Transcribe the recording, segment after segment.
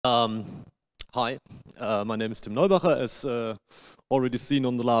Um, Hi, my name is Tim Neubacher, as already seen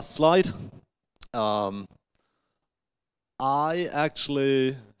on the last slide. Um, I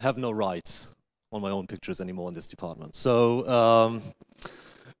actually have no rights on my own pictures anymore in this department. So,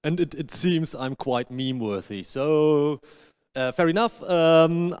 and it seems I'm quite meme-worthy. So, fair enough.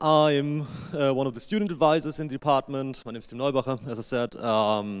 I'm one of the student advisors in the department. My name is Tim Neubacher, as I said.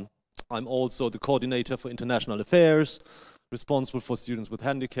 I'm also the coordinator for international affairs, responsible for students with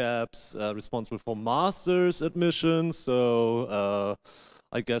handicaps, responsible for master's admissions. So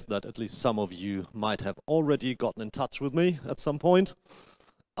I guess that at least some of you might have already gotten in touch with me at some point.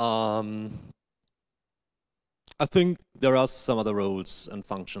 I think there are some other roles and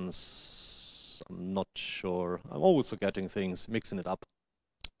functions. I'm not sure. I'm always forgetting things, mixing it up.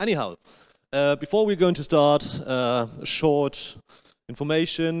 Anyhow, before we're going to start, a short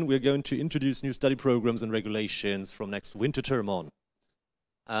information. We're going to introduce new study programs and regulations from next winter term on.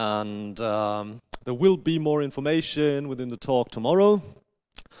 And there will be more information within the talk tomorrow.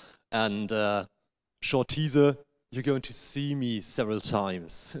 And short teaser, you're going to see me several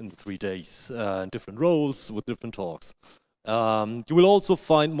times in the 3 days in different roles with different talks. You will also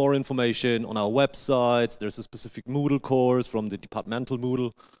find more information on our websites. There's a specific Moodle course from the departmental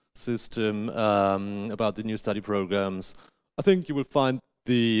Moodle system about the new study programs. I think you will find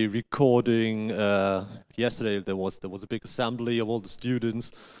the recording. Yesterday there was a big assembly of all the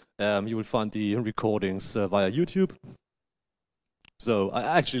students. You will find the recordings via YouTube. So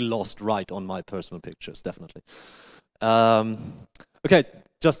I actually lost right on my personal pictures, definitely. Okay,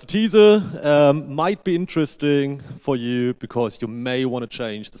 just a teaser. Might be interesting for you because you may want to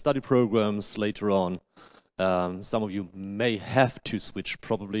change the study programs later on. Some of you may have to switch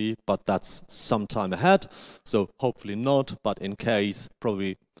probably, but that's some time ahead. So hopefully not, but in case,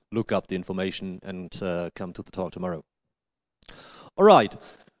 probably look up the information and come to the talk tomorrow. All right.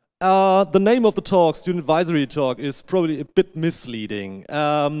 The name of the talk, Student Advisory Talk, is probably a bit misleading.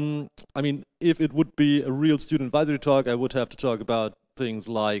 I mean, if it would be a real Student Advisory Talk, I would have to talk about things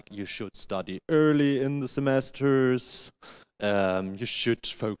like you should study early in the semesters, you should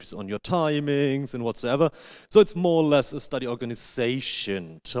focus on your timings and whatsoever. So it's more or less a study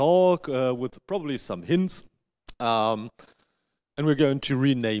organization talk with probably some hints. And we're going to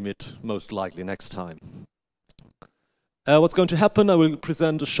rename it most likely next time. What's going to happen, I will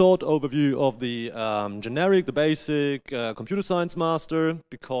present a short overview of the generic, the basic computer science master,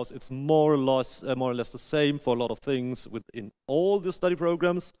 because it's more or less the same for a lot of things within all the study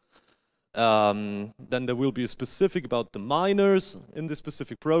programs. Then there will be a specific about the minors in this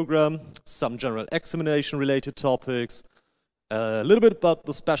specific program, some general examination related topics, a little bit about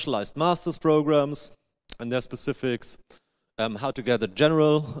the specialized master's programs and their specifics, how to gather a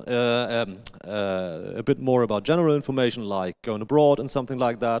bit more about general information like going abroad and something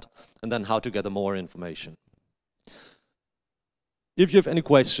like that, and then how to gather more information. If you have any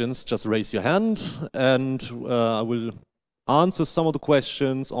questions, just raise your hand and I will answer some of the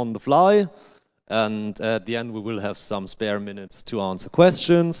questions on the fly, and at the end we will have some spare minutes to answer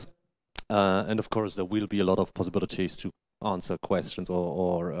questions, and of course there will be a lot of possibilities to answer questions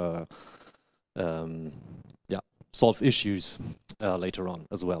or solve issues later on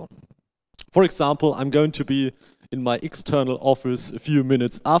as well. For example, I'm going to be in my external office a few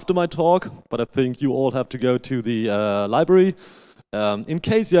minutes after my talk, but I think you all have to go to the library. In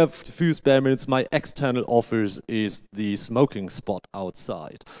case you have a few spare minutes, my external office is the smoking spot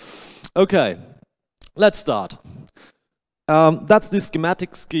outside. Okay, let's start. That's the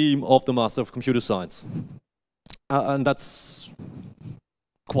schematic scheme of the Master of Computer Science. And that's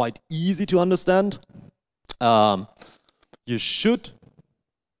quite easy to understand. You should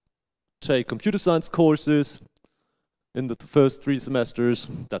take computer science courses in the first 3 semesters.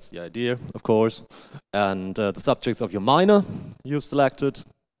 That's the idea, of course. And the subjects of your minor you've selected,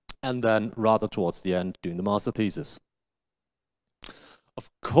 and then rather towards the end doing the master thesis. Of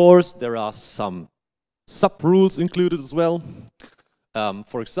course, there are some sub-rules included as well.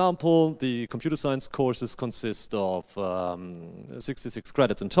 For example, the computer science courses consist of 66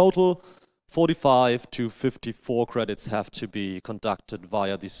 credits in total. 45 to 54 credits have to be conducted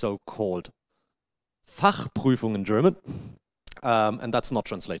via the so-called Fachprüfung in German, and that's not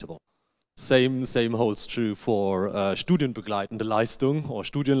translatable. Same holds true for Studienbegleitende Leistung or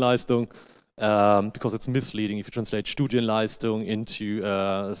Studienleistung, because it's misleading if you translate Studienleistung into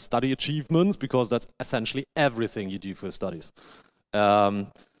study achievements, because that's essentially everything you do for your studies.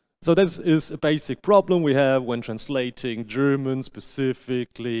 So this is a basic problem we have when translating German,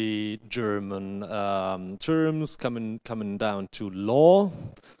 specifically German terms coming down to law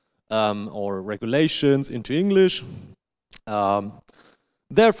or regulations into English.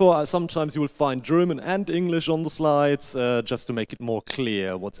 Therefore, sometimes you will find German and English on the slides, just to make it more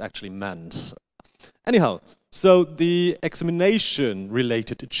clear what's actually meant. Anyhow, so the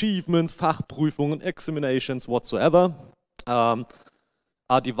examination-related achievements, Fachprüfungen, examinations, whatsoever, are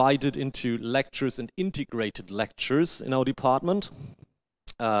divided into lectures and integrated lectures in our department.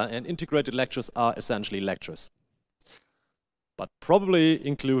 And integrated lectures are essentially lectures, but probably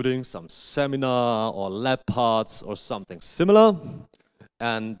including some seminar or lab parts or something similar.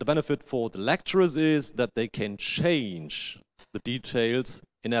 And the benefit for the lecturers is that they can change the details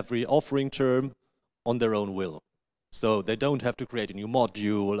in every offering term on their own will. So they don't have to create a new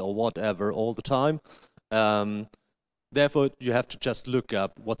module or whatever all the time. Therefore, you have to just look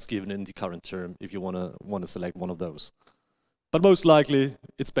up what's given in the current term if you want to select one of those. But most likely,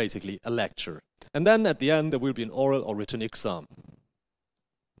 it's basically a lecture. And then at the end, there will be an oral or written exam.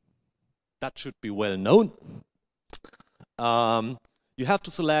 That should be well known. You have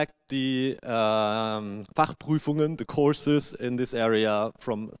to select the Fachprüfungen, the courses in this area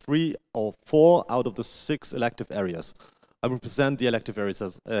from 3 or 4 out of the 6 elective areas. I will present the elective areas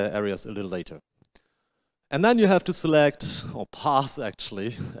a little later. And then you have to select, or pass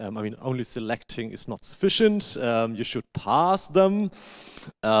actually, I mean only selecting is not sufficient, you should pass them,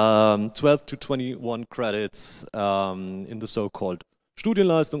 12 to 21 credits in the so-called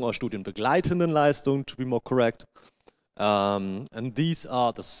Studienleistung or Studienbegleitenden Leistung to be more correct. And these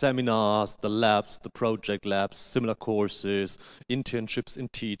are the seminars, the labs, the project labs, similar courses, internships in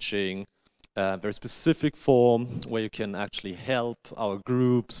teaching, very specific form where you can actually help our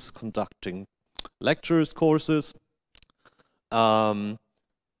groups conducting lectures, courses. And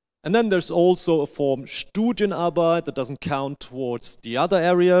then there's also a form Studienarbeit that doesn't count towards the other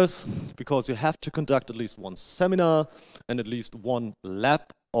areas because you have to conduct at least one seminar and at least one lab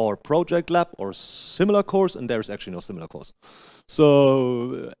or project lab or similar course, and there's actually no similar course.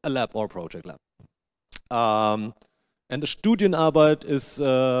 So a lab or project lab. And the Studienarbeit is,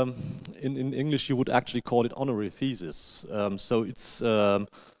 in English you would actually call it honorary thesis. So it's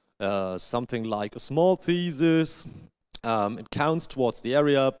something like a small thesis. It counts towards the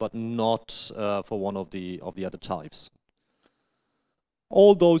area, but not for one of the other types.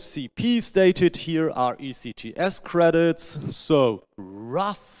 All those CP stated here are ECTS credits, so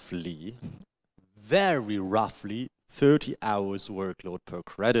roughly, very roughly, 30 hours workload per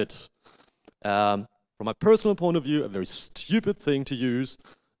credit. From my personal point of view, a very stupid thing to use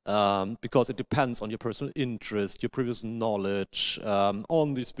because it depends on your personal interest, your previous knowledge,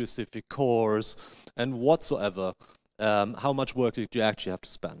 on the specific course, and whatsoever, how much work did you actually have to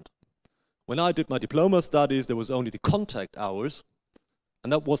spend. When I did my diploma studies, there was only the contact hours,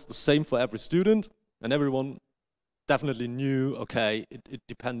 and that was the same for every student, and everyone definitely knew, okay, it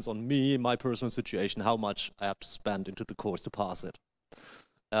depends on me, my personal situation, how much I have to spend into the course to pass it.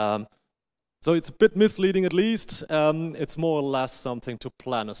 So it's a bit misleading at least. It's more or less something to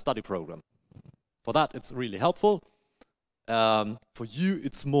plan a study program. For that, it's really helpful. For you,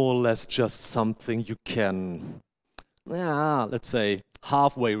 it's more or less just something you can, let's say,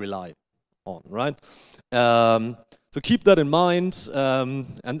 halfway rely on, right? So keep that in mind,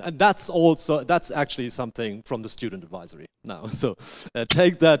 and that's actually something from the student advisory now. So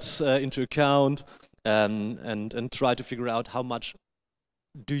take that into account and try to figure out how much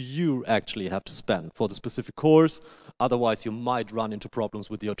do you actually have to spend for the specific course. Otherwise, you might run into problems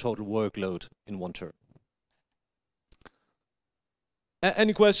with your total workload in one term.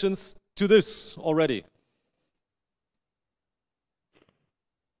 Any questions to this already?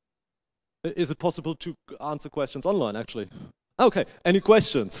 Is it possible to answer questions online, actually? Okay, any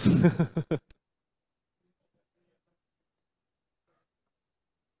questions?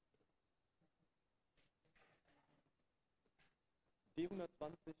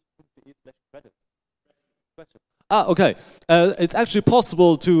 Okay. It's actually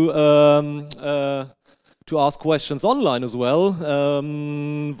possible to ask questions online as well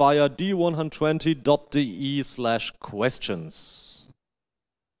via d120.de/questions.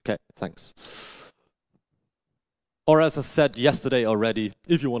 Okay, thanks. Or as I said yesterday already,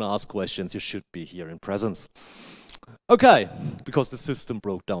 if you want to ask questions, you should be here in presence. Okay, because the system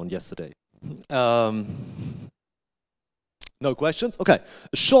broke down yesterday. No questions? Okay,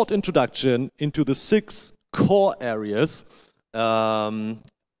 a short introduction into the 6 core areas, the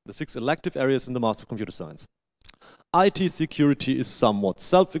 6 elective areas in the Master of Computer Science. IT security is somewhat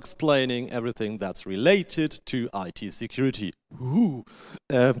self-explaining, everything that's related to IT security.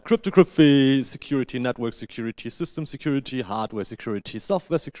 Cryptography, security, network security, system security, hardware security,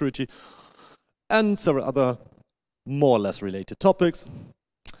 software security, and several other more or less related topics.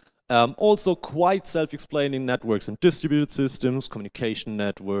 Also quite self-explaining networks and distributed systems, communication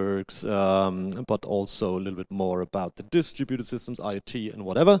networks, but also a little bit more about the distributed systems, IoT and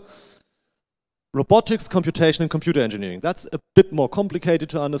whatever. Robotics, computation and computer engineering. That's a bit more complicated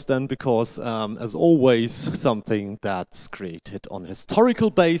to understand because, as always, something that's created on historical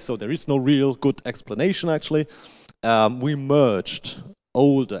base, so there is no real good explanation actually. We merged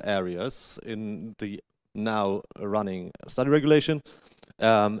older areas in the now running study regulation.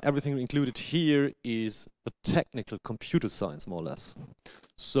 Everything included here is the technical computer science, more or less.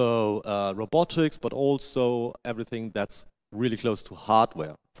 So robotics, but also everything that's really close to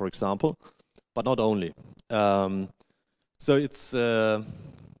hardware, for example, but not only. So it's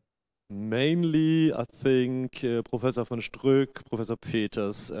mainly, I think, Professor von Ströck, Professor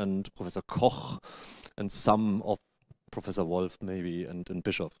Peters, and Professor Koch, and some of Professor Wolf, maybe, and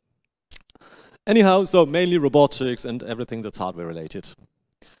Bischoff. Anyhow, so mainly robotics and everything that's hardware related.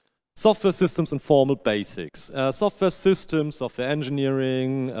 Software systems and formal basics. Software systems, software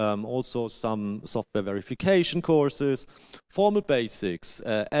engineering, also some software verification courses. Formal basics,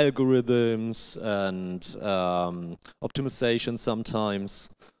 algorithms and optimization sometimes,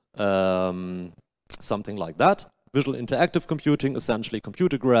 something like that. Visual interactive computing, essentially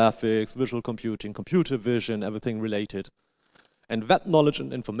computer graphics, visual computing, computer vision, everything related. And web knowledge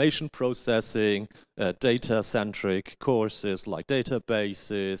and information processing, data-centric courses like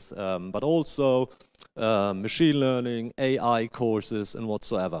databases, but also machine learning, AI courses, and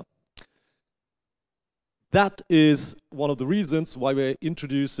whatsoever. That is one of the reasons why we're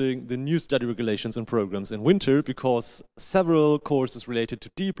introducing the new study regulations and programs in winter, because several courses related to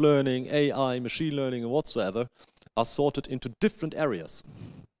deep learning, AI, machine learning, and whatsoever are sorted into different areas,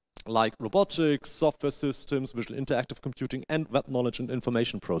 like robotics, software systems, visual interactive computing, and web knowledge and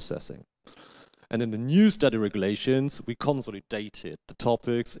information processing. And in the new study regulations, we consolidated the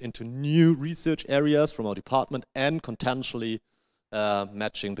topics into new research areas from our department and contextually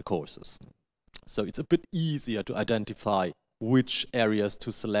matching the courses. So it's a bit easier to identify which areas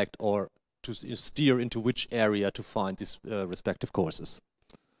to select or to steer into which area to find these respective courses.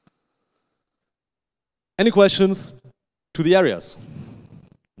 Any questions to the areas?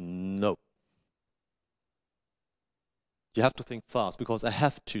 No. You have to think fast because I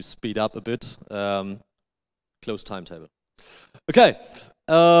have to speed up a bit. Close timetable. Okay.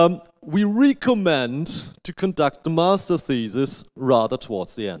 We recommend to conduct the master thesis rather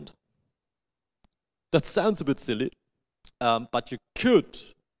towards the end. That sounds a bit silly, but you could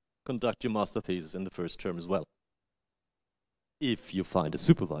conduct your master thesis in the first term as well, if you find a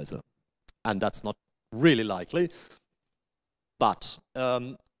supervisor. And that's not really likely. But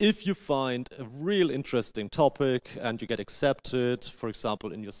if you find a real interesting topic and you get accepted, for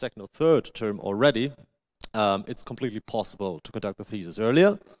example, in your second or third term already, it's completely possible to conduct the thesis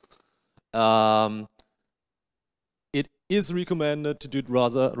earlier. It is recommended to do it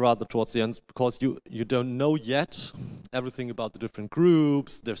rather towards the end because you don't know yet everything about the different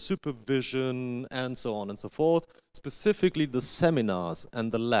groups, their supervision, and so on and so forth. Specifically, the seminars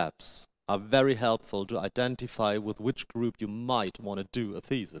and the labs are very helpful to identify with which group you might want to do a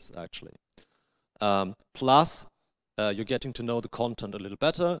thesis, actually. Plus, you're getting to know the content a little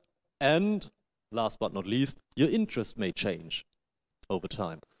better, and last but not least, your interest may change over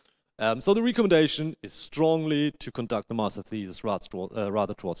time. So the recommendation is strongly to conduct the master thesis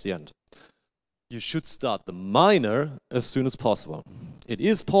rather towards the end. You should start the minor as soon as possible. It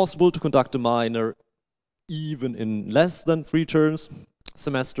is possible to conduct a minor even in less than 3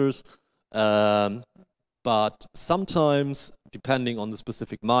 semesters. But sometimes, depending on the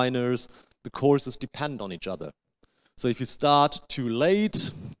specific minors, the courses depend on each other. So if you start too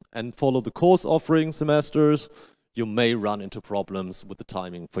late and follow the course offering semesters, you may run into problems with the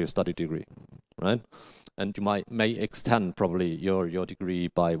timing for your study degree, right? And you may extend probably your degree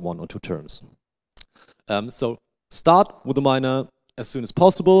by 1 or 2 terms. So start with the minor as soon as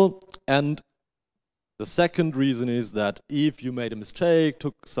possible. And the second reason is that if you made a mistake,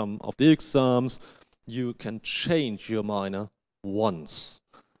 took some of the exams, you can change your minor once.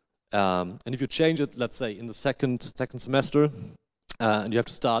 And if you change it, let's say in the second semester, and you have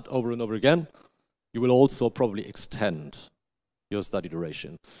to start over and over again, you will also probably extend your study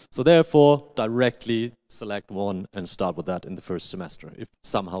duration. So therefore, directly select one and start with that in the first semester, if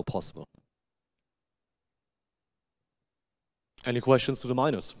somehow possible. Any questions to the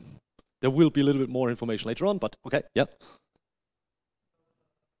minors? There will be a little bit more information later on, but okay, yeah.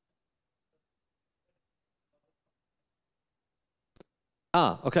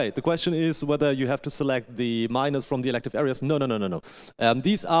 Okay. The question is whether you have to select the minors from the elective areas. No.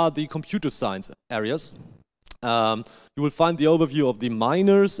 These are the computer science areas. You will find the overview of the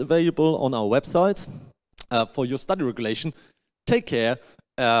minors available on our website. For your study regulation, take care.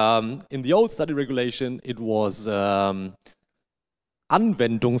 In the old study regulation, it was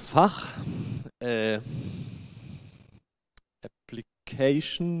Anwendungsfach,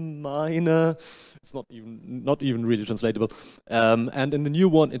 application minor. It's not even really translatable. And in the new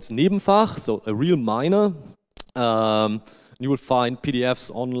one, it's Nebenfach, so a real minor. You will find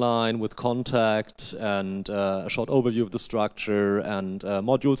PDFs online with contact and a short overview of the structure and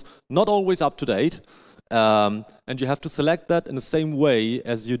modules, not always up to date. And you have to select that in the same way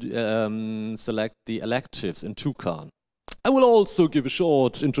as you select the electives in Toucan. I will also give a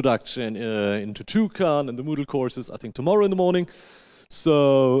short introduction into Toucan and the Moodle courses, I think tomorrow in the morning.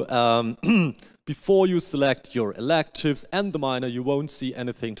 So before you select your electives and the minor, you won't see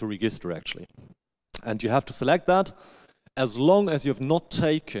anything to register actually. And you have to select that as long as you have not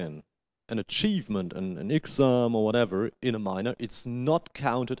taken an achievement, an exam or whatever in a minor, it's not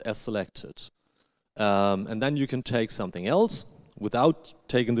counted as selected. And then you can take something else without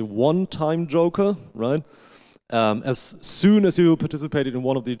taking the one-time joker, right? As soon as you participated in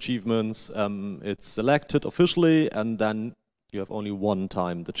one of the achievements, it's selected officially, and then you have only one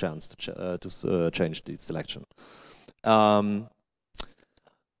time the chance to change the selection.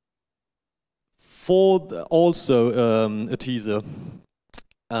 Also a teaser,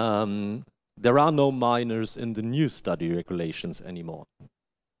 there are no minors in the new study regulations anymore.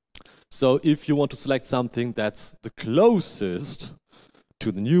 So if you want to select something that's the closest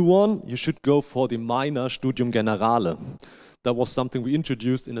to the new one, you should go for the minor Studium Generale. That was something we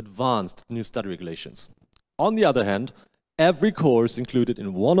introduced in advanced new study regulations. On the other hand, every course included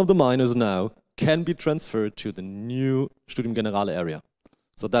in one of the minors now can be transferred to the new Studium Generale area.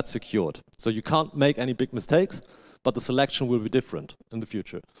 So that's secured. So you can't make any big mistakes, but the selection will be different in the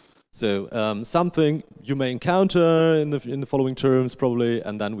future. So something you may encounter in the following terms probably,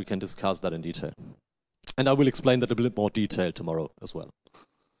 and then we can discuss that in detail. And I will explain that a bit more detail tomorrow as well.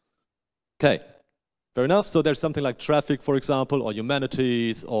 Okay, fair enough. So there's something like traffic, for example, or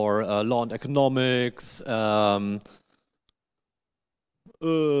humanities, or law and economics. I've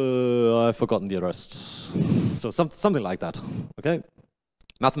forgotten the rest. So something like that, okay?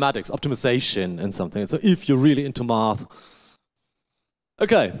 Mathematics, optimization and something. So if you're really into math,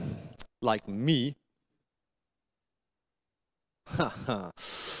 okay, like me.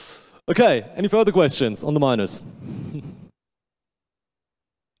 Okay, any further questions on the minors?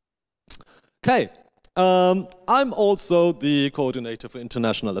 Okay, I'm also the coordinator for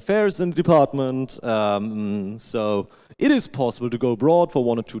international affairs in the department. So it is possible to go abroad for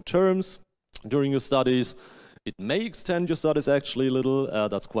 1 or 2 terms during your studies. It may extend your studies actually a little.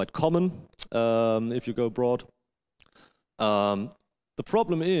 That's quite common if you go abroad. The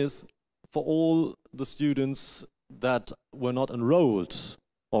problem is for all the students that were not enrolled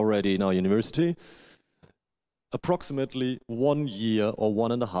already in our university, approximately 1 year or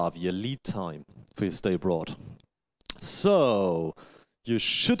 1.5 year lead time for your stay abroad. So you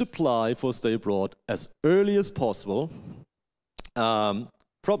should apply for stay abroad as early as possible.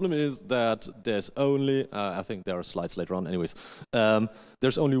 Problem is that there's only, I think there are slides later on anyways,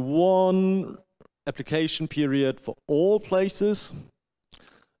 there's only one application period for all places,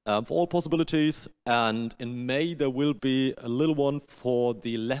 for all possibilities, and in May there will be a little one for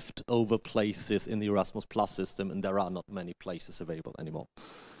the leftover places in the Erasmus Plus system, and there are not many places available anymore.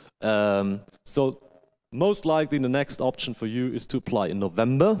 So most likely the next option for you is to apply in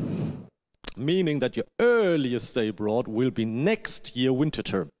November, meaning that your earliest stay abroad will be next year winter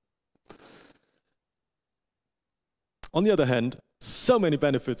term. On the other hand, so many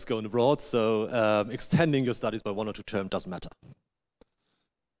benefits going abroad, so extending your studies by 1 or 2 terms doesn't matter.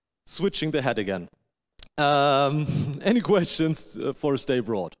 Switching the head again. Any questions for a stay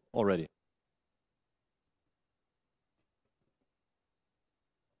abroad already?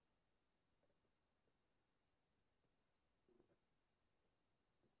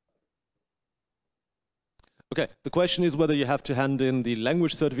 Okay, the question is whether you have to hand in the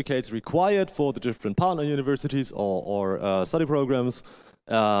language certificates required for the different partner universities or study programs.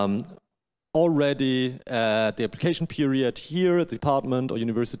 Already at the application period here at the department or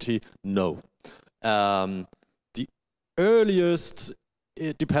university, no. The earliest,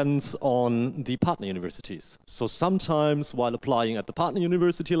 it depends on the partner universities. So sometimes while applying at the partner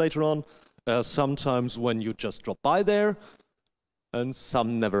university later on, sometimes when you just drop by there, and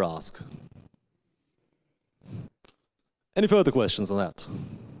some never ask. Any further questions on that?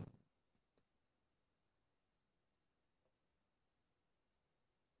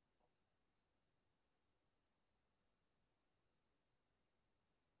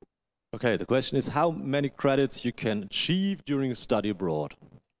 Okay, the question is how many credits you can achieve during a study abroad.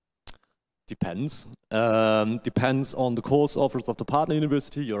 Depends. Depends on the course offers of the partner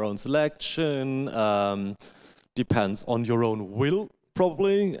university, your own selection, depends on your own will,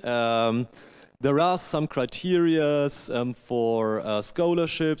 probably. There are some criteria for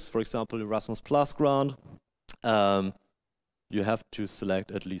scholarships, for example, Erasmus Plus grant. You have to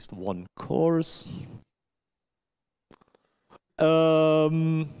select at least one course.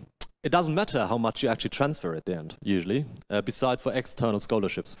 It doesn't matter how much you actually transfer at the end, usually, besides for external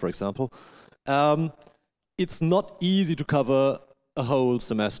scholarships, for example. It's not easy to cover a whole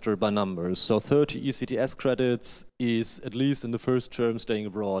semester by numbers, so 30 ECTS credits is, at least in the first term staying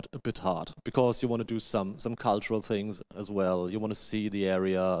abroad, a bit hard, because you want to do some cultural things as well. You want to see the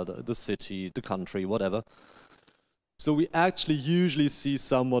area, the city, the country, whatever. So we actually usually see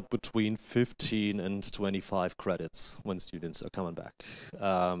somewhat between 15 and 25 credits when students are coming back.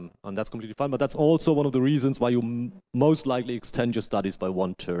 And that's completely fine, but that's also one of the reasons why you most likely extend your studies by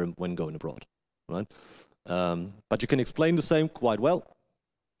one term when going abroad, right? But you can explain the same quite well,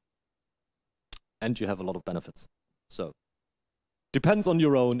 and you have a lot of benefits. So, depends on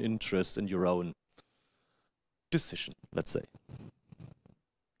your own interest and your own decision, let's say.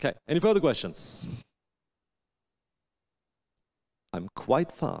 Okay, any further questions? I'm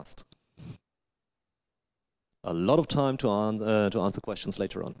quite fast. A lot of time to answer questions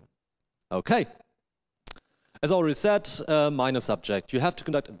later on. Okay. As already said, minor subject. You have to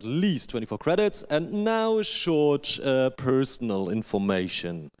conduct at least 24 credits. And now a short personal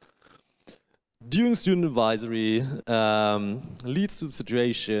information. During student advisory leads to the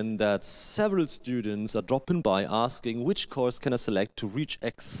situation that several students are dropping by asking which course can I select to reach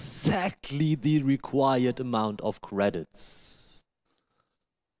exactly the required amount of credits.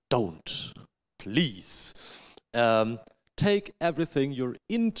 Don't, please. Take everything you're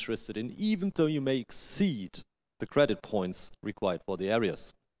interested in, even though you may exceed the credit points required for the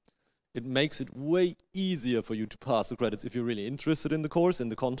areas. It makes it way easier for you to pass the credits if you're really interested in the course, in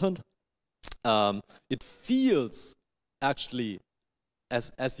the content. It feels actually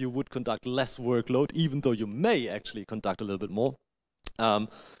as you would conduct less workload, even though you may actually conduct a little bit more. And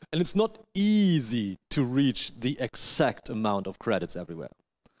it's not easy to reach the exact amount of credits everywhere.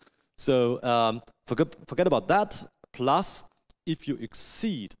 So forget about that. Plus, if you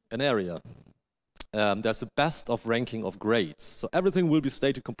exceed an area, there's a best of ranking of grades. So everything will be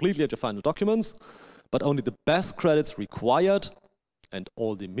stated completely at your final documents, but only the best credits required and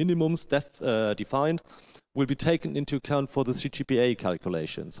all the minimums defined will be taken into account for the CGPA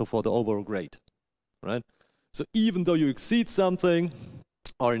calculation, so for the overall grade, right? So even though you exceed something,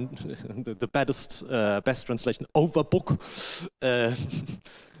 or in the best translation, overbook,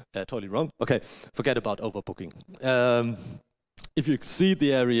 totally wrong. Okay, forget about overbooking. If you exceed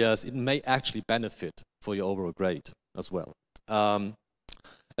the areas, it may actually benefit for your overall grade as well.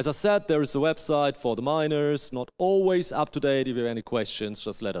 As I said, there is a website for the minors, not always up to date. If you have any questions,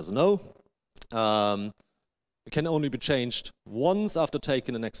 just let us know. It can only be changed once after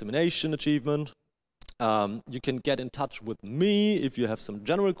taking an examination achievement. You can get in touch with me if you have some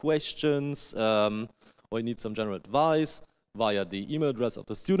general questions or you need some general advice via the email address of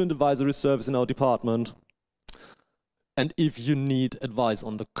the Student Advisory Service in our department. And if you need advice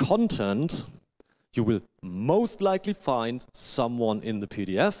on the content, you will most likely find someone in the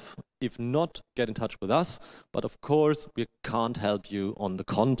PDF. If not, get in touch with us. But of course, we can't help you on the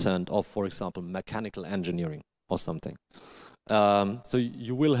content of, for example, mechanical engineering or something. So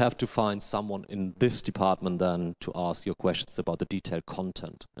you will have to find someone in this department then to ask your questions about the detailed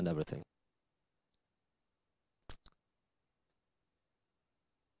content and everything.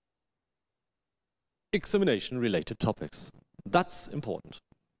 Examination-related topics. That's important.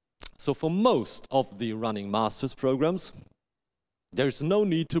 So for most of the running master's programs, there is no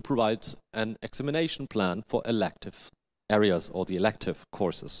need to provide an examination plan for elective areas or the elective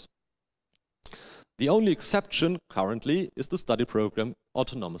courses. The only exception currently is the study program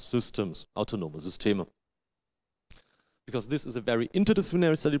Autonomous Systems, Autonome Systeme. Because this is a very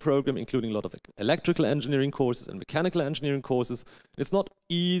interdisciplinary study program, including a lot of electrical engineering courses and mechanical engineering courses. It's not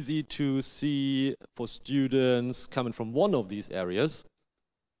easy to see for students coming from one of these areas,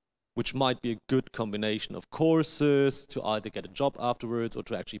 which might be a good combination of courses to either get a job afterwards or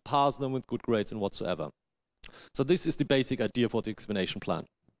to actually pass them with good grades and whatsoever. So this is the basic idea for the examination plan.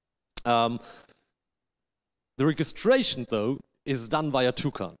 The registration, though, is done via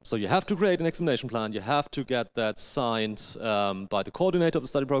TUCAN. So you have to create an examination plan, you have to get that signed by the coordinator of the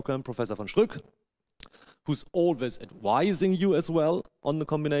study program, Professor von Schrück, who's always advising you as well on the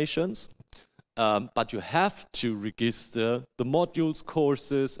combinations. but you have to register the modules,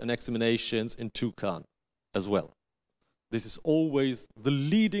 courses, and examinations in Toucan as well. This is always the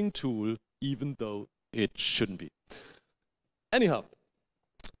leading tool, even though it shouldn't be. Anyhow,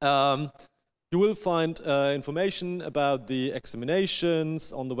 you will find information about the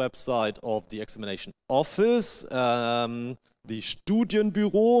examinations on the website of the examination office, the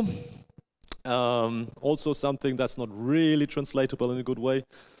Studienbüro, also something that's not really translatable in a good way.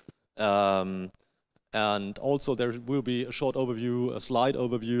 And also there will be a short overview, a slide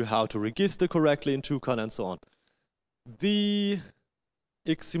overview, how to register correctly in Toucan and so on. The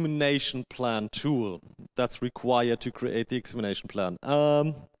examination plan tool that's required to create the examination plan.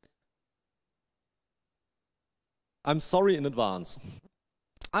 I'm sorry in advance.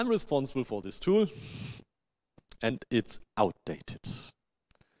 I'm responsible for this tool and it's outdated.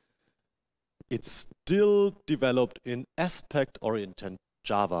 It's still developed in aspect-oriented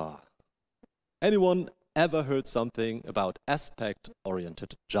Java. Anyone ever heard something about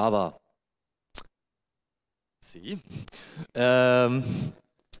aspect-oriented Java? See?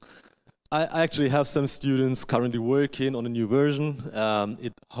 I actually have some students currently working on a new version.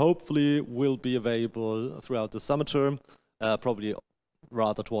 It hopefully will be available throughout the summer term, probably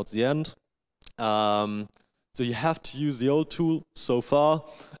rather towards the end. So you have to use the old tool so far.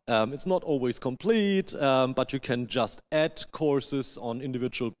 It's not always complete, but you can just add courses on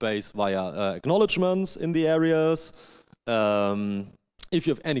individual base via acknowledgements in the areas. If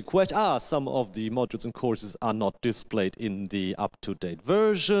you have any questions, some of the modules and courses are not displayed in the up-to-date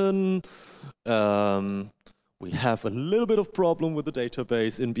version. We have a little bit of problem with the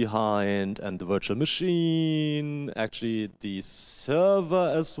database in behind and the virtual machine, actually the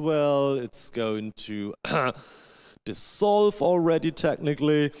server as well. It's going to dissolve already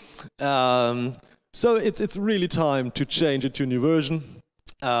technically. So it's really time to change it to a new version.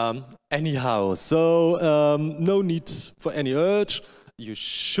 Anyhow, so no need for any urge. You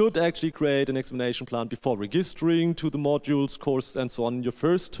should actually create an examination plan before registering to the modules, courses, and so on in your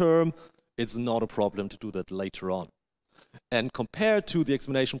first term. It's not a problem to do that later on. And compared to the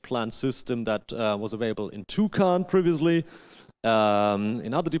examination plan system that was available in Toucan previously,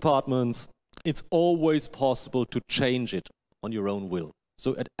 in other departments, it's always possible to change it on your own will.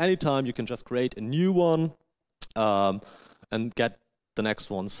 So at any time you can just create a new one and get the next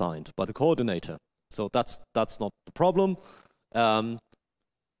one signed by the coordinator. So that's not the problem.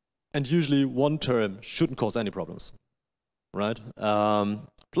 And usually one term shouldn't cause any problems, right?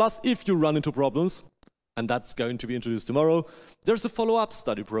 Plus, if you run into problems, and that's going to be introduced tomorrow, there's a follow-up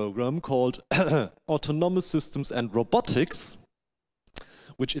study program called Autonomous Systems and Robotics,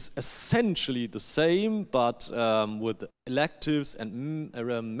 which is essentially the same, but with electives and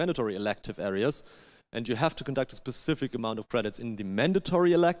mandatory elective areas. And you have to conduct a specific amount of credits in the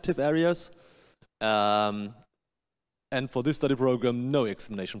mandatory elective areas. And for this study program, no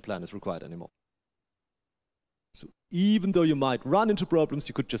examination plan is required anymore. So even though you might run into problems,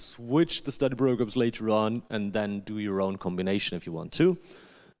 you could just switch the study programs later on and then do your own combination if you want to.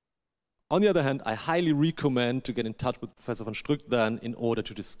 On the other hand, I highly recommend to get in touch with Professor von Strück then in order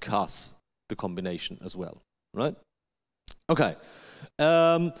to discuss the combination as well, right? Okay.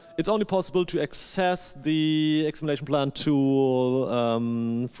 It's only possible to access the examination plan tool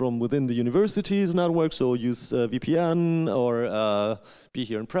from within the university's network, so use VPN or be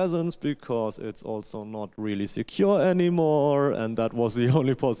here in presence, because it's also not really secure anymore, and that was the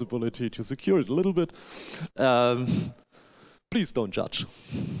only possibility to secure it a little bit. Please don't judge.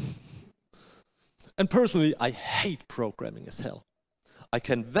 And personally, I hate programming as hell. I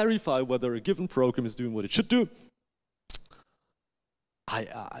can verify whether a given program is doing what it should do.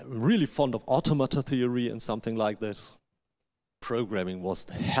 I'm really fond of automata theory and something like this. Programming was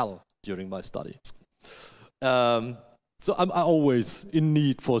hell during my studies. So I'm always in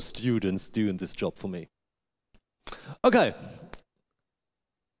need for students doing this job for me. Okay.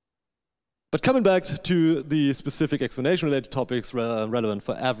 But coming back to the specific explanation-related topics relevant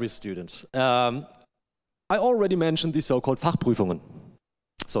for every student. I already mentioned the so-called Fachprüfungen.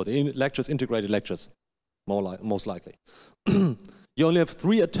 So the lectures, integrated lectures, most likely. You only have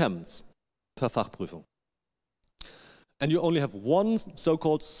 3 attempts per Fachprüfung. And you only have one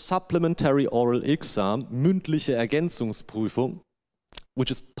so-called supplementary oral exam, mündliche Ergänzungsprüfung, which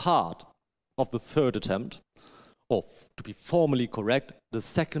is part of the 3rd attempt, or to be formally correct, the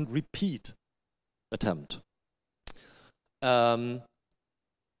 2nd repeat attempt. If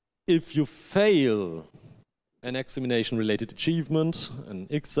you fail an examination-related achievement, an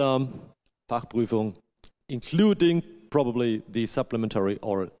exam, Fachprüfung, including probably the supplementary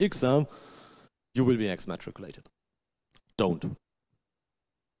oral exam, you will be exmatriculated. Don't.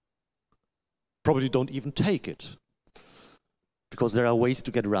 probably don't even take it, because there are ways to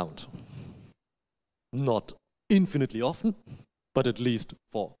get around. Not infinitely often, but at least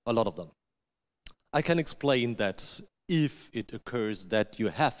for a lot of them. I can explain that if it occurs that you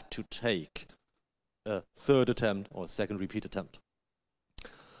have to take a third attempt or a second repeat attempt.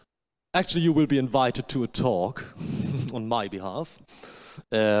 Actually, you will be invited to a talk on my behalf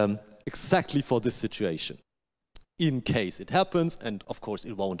exactly for this situation, in case it happens, and of course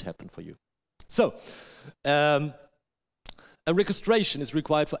it won't happen for you. So, a registration is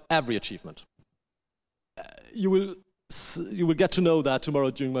required for every achievement. You will get to know that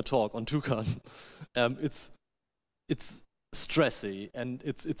tomorrow during my talk on Tukan. It's stressy and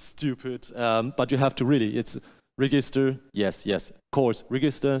it's stupid, but you have to really, it's register, yes, yes. Course,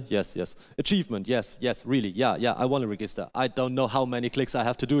 register, yes, yes. Achievement, yes, yes, really, yeah, yeah, I want to register. I don't know how many clicks I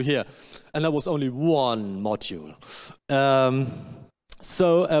have to do here. And that was only one module.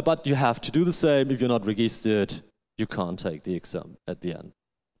 But you have to do the same. If you're not registered, you can't take the exam at the end.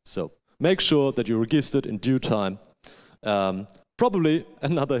 So make sure that you're registered in due time. Probably,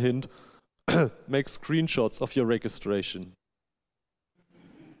 another hint, make screenshots of your registration,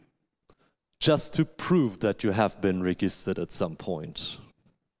 just to prove that you have been registered at some point.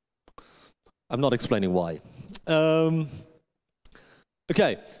 I'm not explaining why.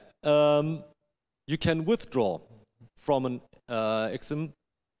 Okay, you can withdraw from an exam,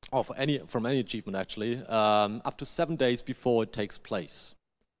 or from any achievement actually, up to 7 days before it takes place.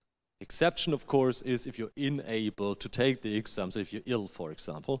 The exception, of course, is if you're unable to take the exam, so if you're ill, for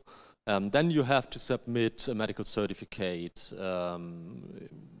example, then you have to submit a medical certificate,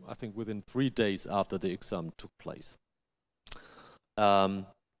 I think within 3 days after the exam took place,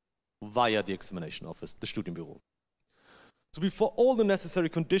 via the examination office, the Studienbüro. So before all the necessary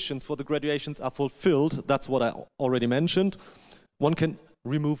conditions for the graduations are fulfilled, that's what I already mentioned, one can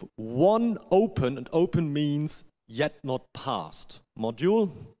remove one open, and open means yet not passed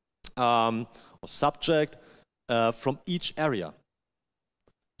module or subject from each area.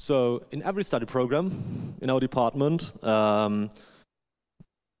 So in every study program in our department,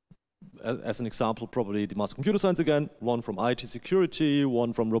 as an example, probably the Master of Computer Science again, one from IT security,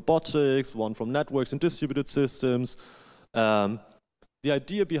 one from robotics, one from networks and distributed systems. The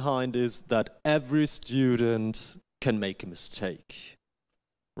idea behind is that every student can make a mistake,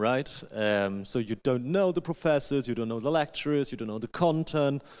 right? So you don't know the professors, you don't know the lecturers, you don't know the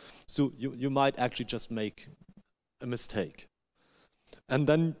content, so you might actually just make a mistake. And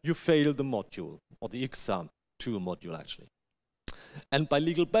then you fail the module, or the exam to a module actually. And by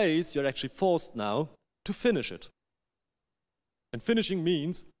legal base, you're actually forced now to finish it. And finishing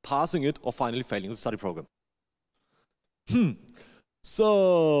means passing it or finally failing the study program.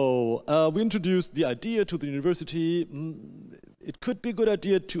 So we introduced the idea to the university. It could be a good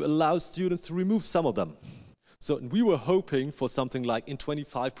idea to allow students to remove some of them. So we were hoping for something like in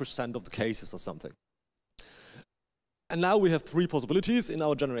 25% of the cases or something. And now we have 3 possibilities in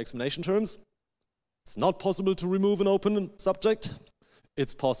our general examination terms. It's not possible to remove an open subject.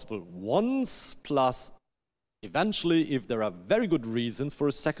 It's possible once, plus eventually, if there are very good reasons for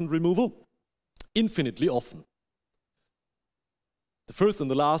a second removal, infinitely often. The first and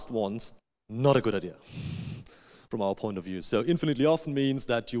the last ones, not a good idea from our point of view. So infinitely often means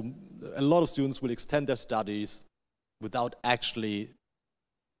that a lot of students will extend their studies without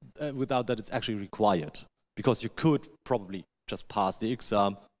that it's actually required, because you could probably just pass the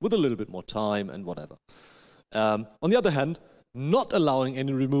exam with a little bit more time and whatever. On the other hand, not allowing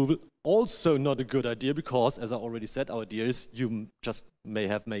any removal, also not a good idea, because, as I already said, our idea is you just may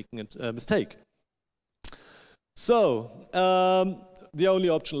have making a mistake. So, the only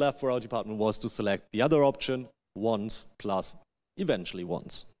option left for our department was to select the other option, once plus eventually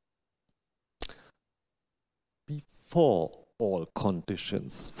once. Before all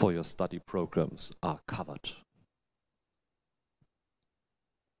conditions for your study programs are covered.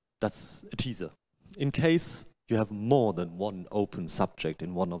 That's a teaser. In case you have more than one open subject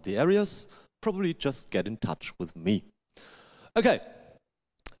in one of the areas, probably just get in touch with me. Okay,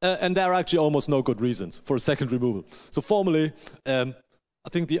 and there are actually almost no good reasons for a second removal. So formally, I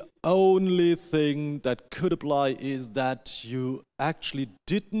think the only thing that could apply is that you actually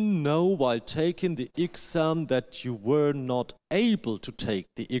didn't know while taking the exam that you were not able to take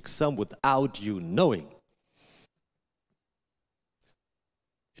the exam without you knowing.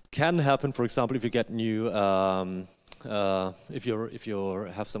 It can happen, for example, if you get new, if you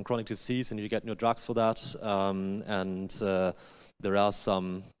have some chronic disease and you get new drugs for that, and there are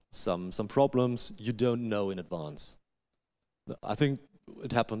some problems you don't know in advance. I think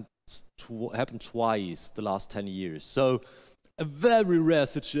it happened twice the last 10 years. So a very rare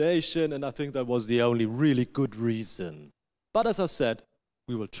situation, and I think that was the only really good reason. But as I said,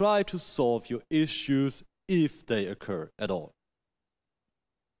 we will try to solve your issues if they occur at all.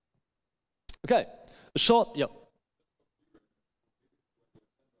 Okay, a short, yeah.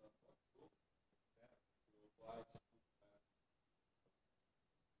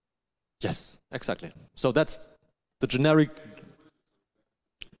 Yes, exactly. So that's the generic.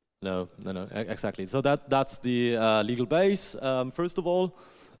 No, exactly. So that's the legal base, first of all.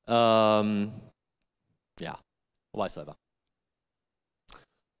 Yeah, whatsoever.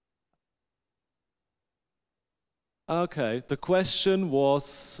 Okay, the question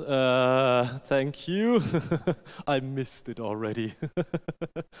was, thank you. I missed it already.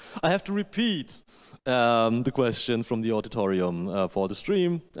 I have to repeat the questions from the auditorium for the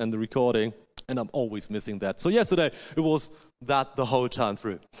stream and the recording, and I'm always missing that. So yesterday it was that the whole time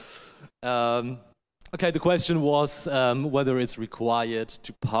through. Okay, the question was whether it's required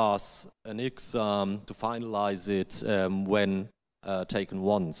to pass an exam to finalize it when taken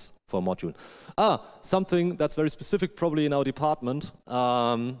once for a module. Something that's very specific probably in our department.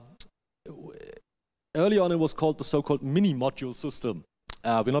 Early on it was called the so-called mini-module system.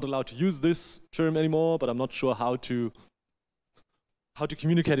 We're not allowed to use this term anymore, but I'm not sure how to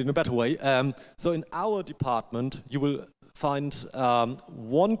communicate it in a better way. So in our department you will find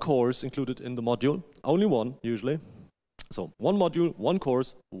one course included in the module, only one usually. So one module, one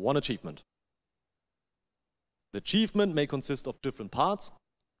course, one achievement. The achievement may consist of different parts,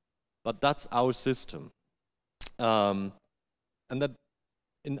 but that's our system. And that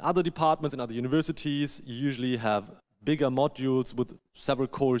in other departments, in other universities, you usually have bigger modules with several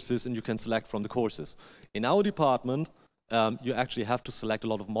courses and you can select from the courses. In our department, you actually have to select a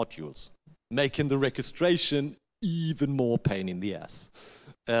lot of modules, making the registration even more pain in the ass.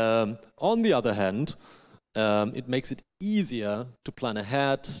 On the other hand, it makes it easier to plan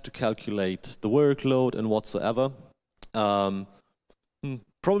ahead, to calculate the workload and whatsoever.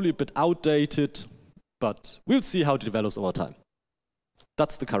 Probably a bit outdated, but we'll see how it develops over time.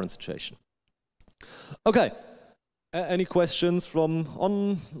 That's the current situation. Okay, any questions from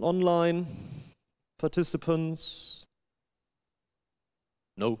online participants?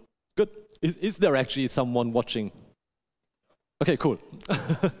 No? Good. Is there actually someone watching? Okay, cool.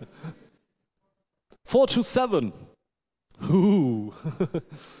 427. Ooh.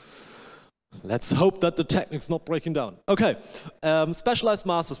 Let's hope that the technic's not breaking down. Okay, specialized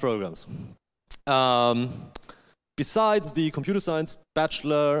master's programs. Besides the computer science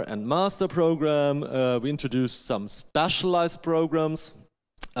bachelor and master program, we introduced some specialized programs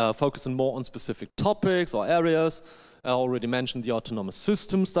focusing more on specific topics or areas. I already mentioned the autonomous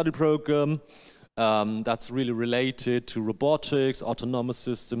system study program. That's really related to robotics, autonomous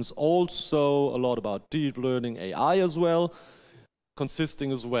systems, also a lot about deep learning, AI as well,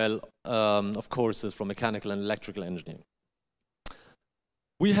 consisting as well of courses from mechanical and electrical engineering.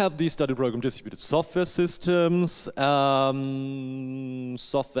 We have the study program distributed software systems,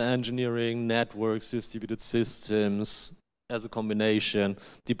 software engineering, networks, distributed systems as a combination.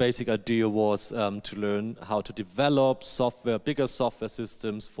 The basic idea was to learn how to develop software, bigger software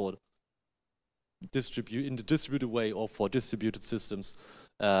systems for in the distributed way or for distributed systems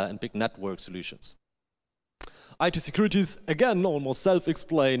and big network solutions. IT security is again almost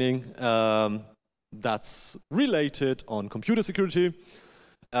self-explaining. That's related on computer security.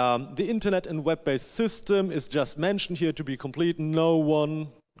 The internet and web-based system is just mentioned here to be complete. No one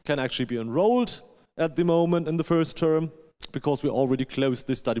can actually be enrolled at the moment in the first term because we already closed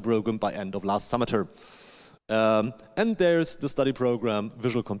this study program by end of last summer term. And there's the study program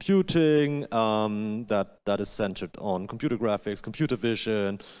visual computing that is centered on computer graphics, computer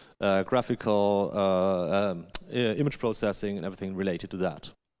vision, graphical image processing and everything related to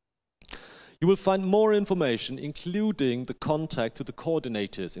that. You will find more information, including the contact to the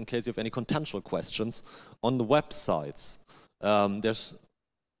coordinators in case you have any contentious questions on the websites. There's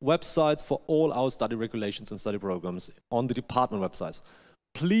websites for all our study regulations and study programs on the department websites.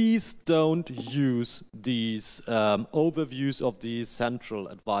 Please don't use these overviews of the central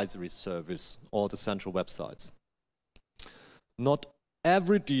advisory service or the central websites. Not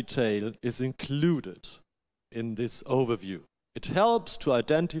every detail is included in this overview. It helps to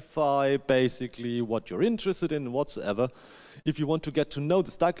identify basically what you're interested in and whatsoever. If you want to get to know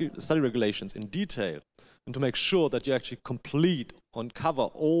the study regulations in detail and to make sure that you actually complete and cover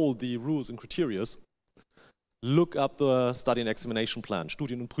all the rules and criteria, look up the study and examination plan,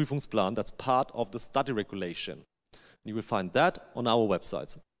 Studien- und Prüfungsplan, that's part of the study regulation. You will find that on our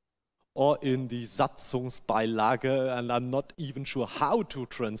websites or in the Satzungsbeilage, and I'm not even sure how to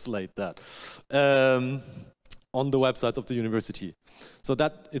translate that. on the websites of the university. So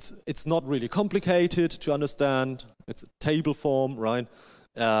that it's not really complicated to understand. It's a table form, right?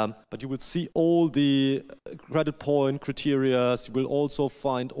 But you will see all the credit point criteria. You will also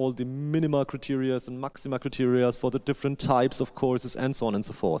find all the minima criteria and maxima criteria for the different types of courses and so on and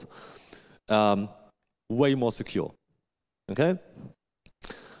so forth. Way more secure. Okay?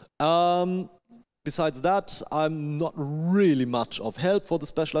 Besides that, I'm not really much of help for the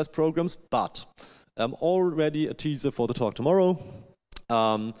specialized programs, but already a teaser for the talk tomorrow.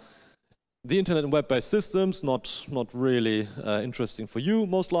 The internet and web-based systems, not really interesting for you,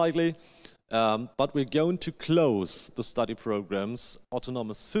 most likely, but we're going to close the study programs,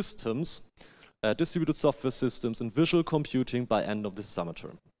 autonomous systems, distributed software systems, and visual computing by end of this summer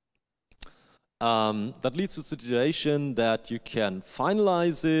term. That leads to the situation that you can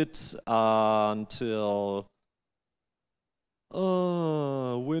finalize it until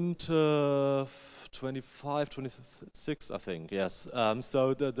winter 25, 26, I think, yes.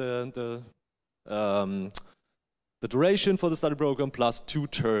 So the duration for the study program plus 2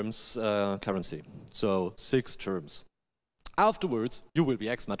 terms currency, so 6 terms. Afterwards, you will be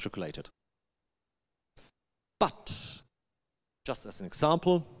exmatriculated. But, just as an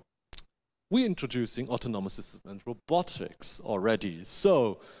example, we're introducing autonomous systems and robotics already,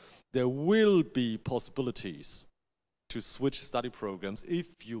 so there will be possibilities to switch study programs if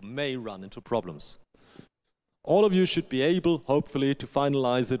you may run into problems. All of you should be able, hopefully, to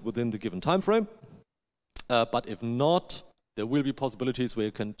finalize it within the given time frame. But if not, there will be possibilities where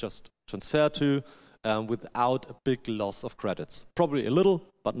you can just transfer to without a big loss of credits. Probably a little,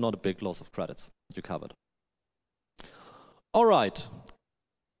 but not a big loss of credits. You covered. All right.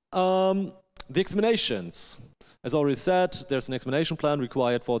 The examinations. As already said, there's an examination plan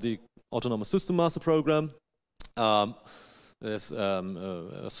required for the Autonomous System Master Program. There's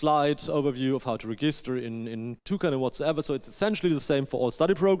a slide overview of how to register in Toucan and whatsoever, so it's essentially the same for all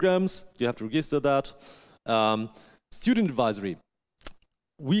study programs. You have to register that. Student advisory.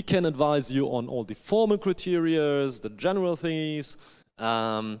 We can advise you on all the formal criteria, the general things.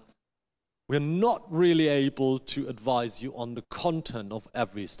 We're not really able to advise you on the content of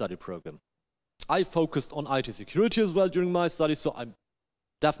every study program. I focused on IT security as well during my studies, so I'm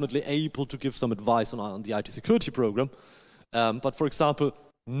definitely able to give some advice on the IT security program, but for example,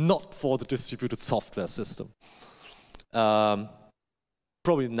 not for the distributed software system.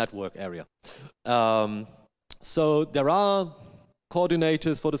 Probably the network area. So there are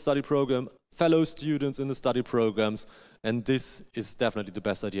coordinators for the study program, fellow students in the study programs, and this is definitely the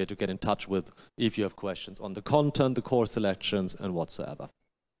best idea to get in touch with if you have questions on the content, the course selections, and whatsoever.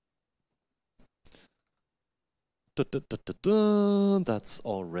 That's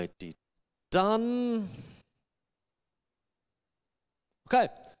already done. Okay,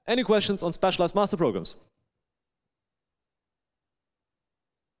 any questions on specialized master programs?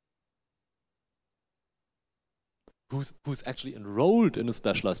 Who's actually enrolled in a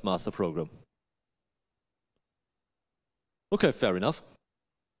specialized master program? Okay, fair enough.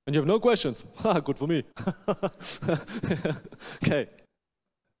 And you have no questions? Good for me. Okay.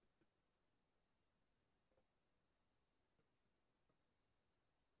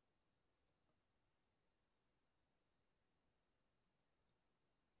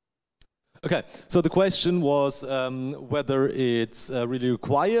 Okay, so the question was whether it's really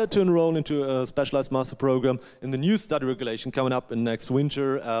required to enroll into a specialized master program. In the new study regulation coming up in next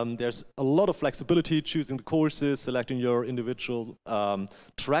winter, there's a lot of flexibility choosing the courses, selecting your individual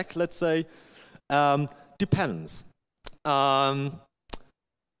track, let's say. Depends.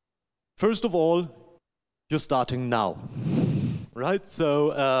 First of all, you're starting now, right?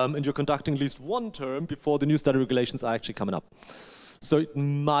 So, and you're conducting at least one term before the new study regulations are actually coming up. So it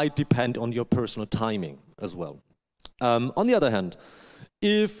might depend on your personal timing as well. On the other hand,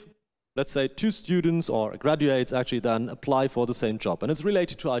 if, let's say, 2 students or graduates actually then apply for the same job, and it's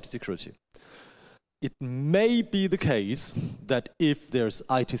related to IT security, it may be the case that if there's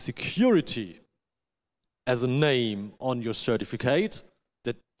IT security as a name on your certificate,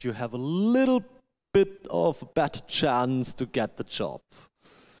 that you have a little bit of a better chance to get the job.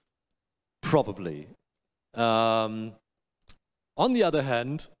 Probably. On the other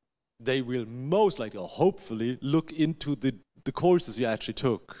hand, they will most likely, or hopefully, look into the courses you actually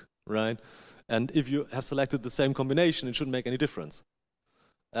took, right? And if you have selected the same combination, it shouldn't make any difference.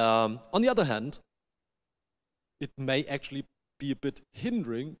 On the other hand, it may actually be a bit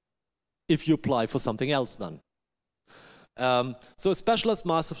hindering if you apply for something else then. So a specialized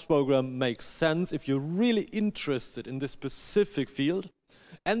master's program makes sense if you're really interested in this specific field.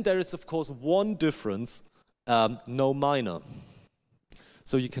 And there is, of course, one difference, no minor.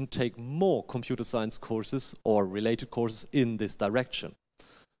 So you can take more computer science courses or related courses in this direction.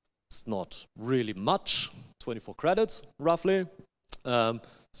 It's not really much, 24 credits roughly.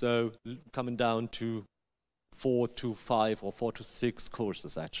 So coming down to 4 to 5 or 4 to 6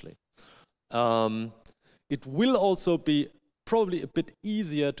 courses actually. It will also be probably a bit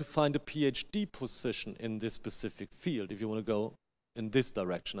easier to find a PhD position in this specific field if you want to go in this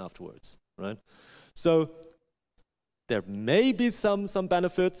direction afterwards, right? So there may be some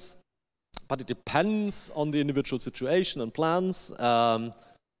benefits, but it depends on the individual situation and plans,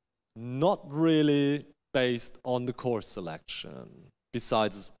 not really based on the course selection,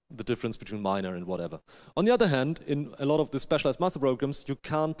 besides the difference between minor and whatever. On the other hand, in a lot of the specialized master programs, you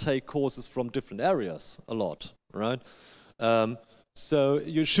can't take courses from different areas a lot, right? So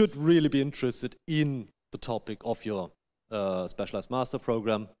you should really be interested in the topic of your specialized master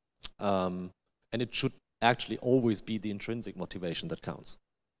program, and it should actually always be the intrinsic motivation that counts,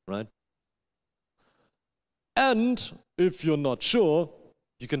 right? And if you're not sure,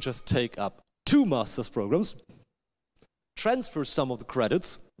 you can just take up 2 master's programs, transfer some of the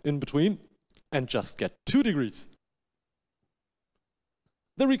credits in between, and just get 2 degrees.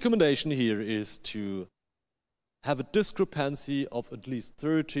 The recommendation here is to have a discrepancy of at least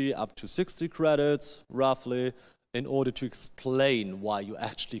 30 up to 60 credits, roughly, in order to explain why you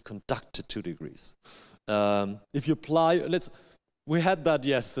actually conducted 2 degrees. If you apply, we had that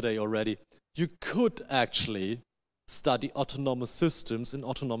yesterday already. You could actually study autonomous systems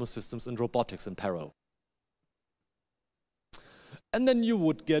and robotics in parallel. And then you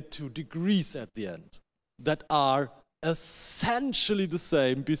would get 2 degrees at the end that are essentially the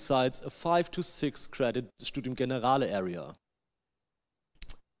same besides a 5 to 6 credit Studium Generale area.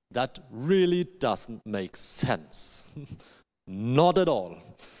 That really doesn't make sense. Not at all.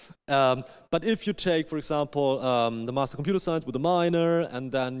 But if you take, for example, the Master Computer Science with a minor,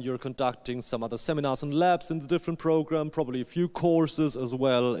 and then you're conducting some other seminars and labs in the different program, probably a few courses as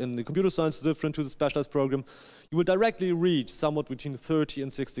well in the computer science different to the specialized program, you will directly reach somewhat between 30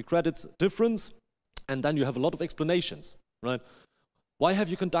 and 60 credits difference, and then you have a lot of explanations, right? Why have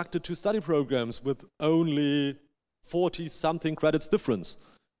you conducted 2 study programs with only 40-something credits difference?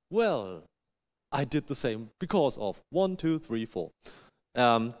 Well, I did the same because of 1, 2, 3, 4.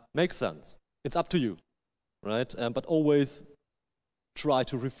 Makes sense. It's up to you, right? But always try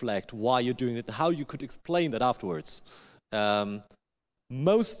to reflect why you're doing it, how you could explain that afterwards.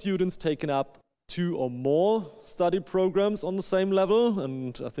 Most students taken up 2 or more study programs on the same level,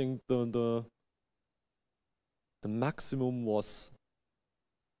 and I think the maximum was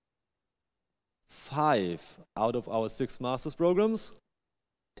 5 out of our 6 master's programs.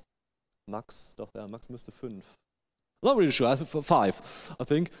 Max, doch, ja, Max müsste 5. Not really sure, 5, I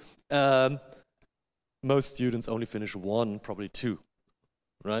think. Most students only finish 1, probably 2,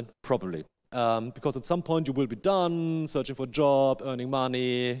 right? Probably. Because at some point you will be done, searching for a job, earning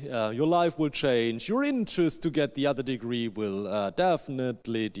money, your life will change, your interest to get the other degree will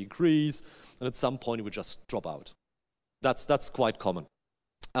definitely decrease, and at some point you will just drop out. That's quite common.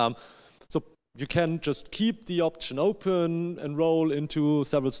 So you can just keep the option open, enroll into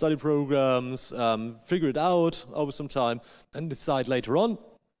several study programs, figure it out over some time, and decide later on,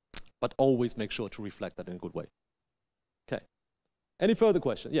 but always make sure to reflect that in a good way. Okay. Any further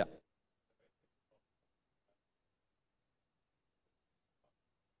questions? Yeah.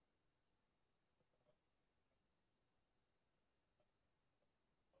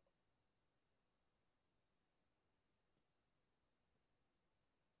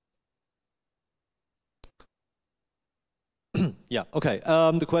 Yeah, okay.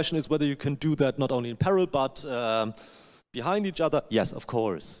 The question is whether you can do that not only in parallel, but behind each other. Yes, of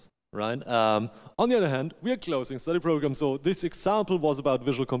course, right? On the other hand, we are closing study programs. So this example was about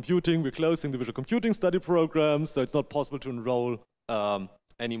visual computing. We're closing the visual computing study program, so it's not possible to enroll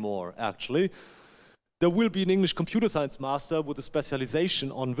anymore, actually. There will be an English computer science master with a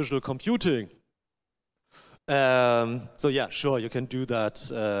specialization on visual computing. So yeah, sure, you can do that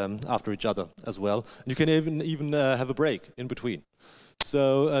after each other as well. You can even have a break in between.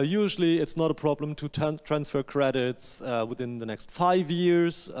 So usually it's not a problem to transfer credits within the next 5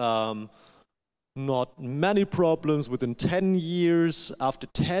 years. Not many problems within 10 years. After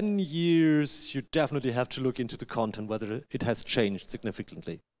 10 years, you definitely have to look into the content, whether it has changed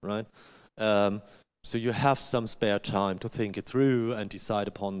significantly, right? So you have some spare time to think it through and decide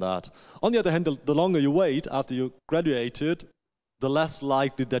upon that. On the other hand, the longer you wait after you graduated, the less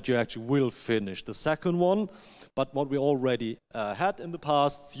likely that you actually will finish the second one. But what we already had in the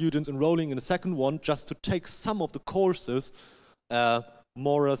past, students enrolling in the second one just to take some of the courses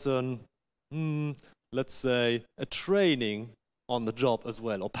more as an, let's say, a training on the job as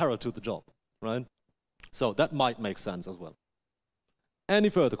well, or parallel to the job, right? So that might make sense as well. Any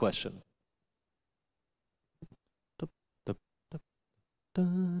further question?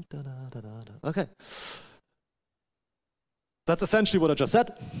 Okay. That's essentially what I just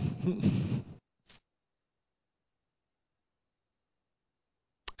said.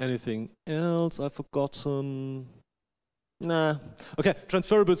 Anything else I've forgotten? Nah. Okay,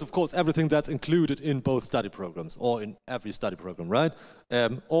 transferable is, of course, everything that's included in both study programs, or in every study program, right?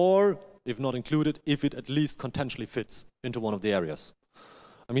 Or, if not included, if it at least contextually fits into one of the areas.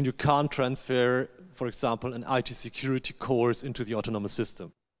 I mean, you can't transfer, for example, an IT security course into the autonomous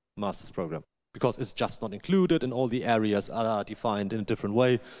system master's program, because it's just not included and all the areas are defined in a different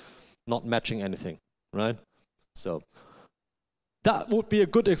way, not matching anything, right? So that would be a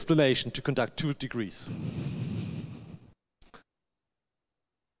good explanation to conduct 2 degrees.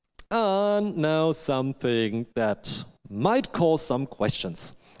 And now something that might cause some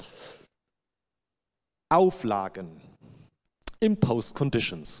questions. Auflagen, imposed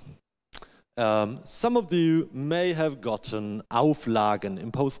conditions. Some of you may have gotten Auflagen,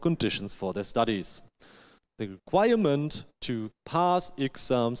 imposed conditions for their studies. The requirement to pass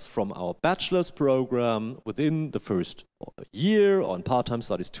exams from our bachelor's program within the first year, or in part-time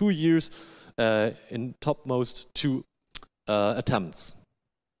studies 2 years, in topmost 2 attempts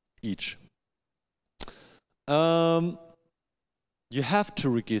each. You have to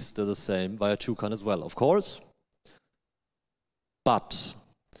register the same via TUCAN as well, of course. But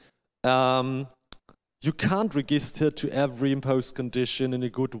you can't register to every imposed condition in a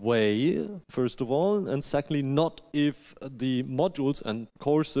good way, first of all, and secondly, not if the modules and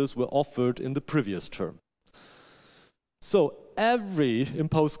courses were offered in the previous term. So every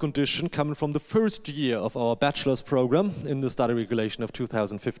imposed condition coming from the first year of our bachelor's program in the study regulation of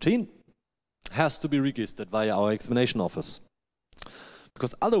 2015 has to be registered via our examination office.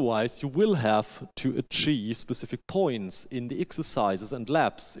 Because otherwise you will have to achieve specific points in the exercises and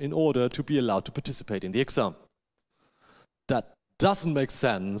labs in order to be allowed to participate in the exam. That doesn't make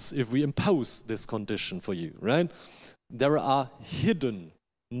sense if we impose this condition for you, right? There are hidden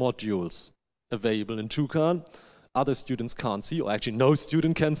modules available in TUCAN. Other students can't see, or actually no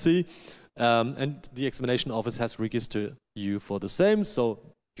student can see, and the examination office has registered you for the same, so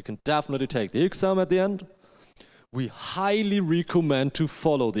you can definitely take the exam at the end. We highly recommend to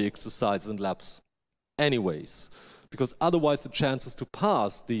follow the exercises and labs anyways, because otherwise the chances to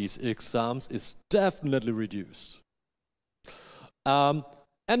pass these exams is definitely reduced. And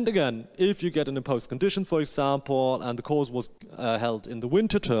again, if you get an imposed condition, for example, and the course was held in the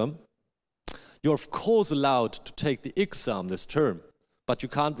winter term, you're of course allowed to take the exam this term, but you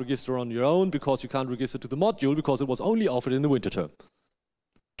can't register on your own because you can't register to the module because it was only offered in the winter term.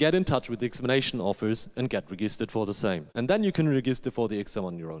 Get in touch with the examination office and get registered for the same. And then you can register for the exam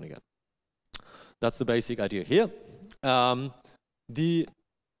on your own again. That's the basic idea here. The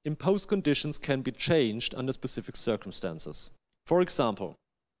imposed conditions can be changed under specific circumstances. For example,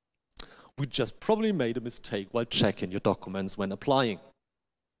 we just probably made a mistake while checking your documents when applying.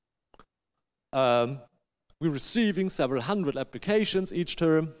 We're receiving several hundred applications each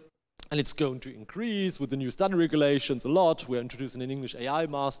term, and it's going to increase with the new study regulations a lot. We're introducing an English AI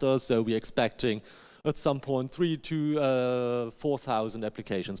master, so we're expecting at some point 3,000 to 4,000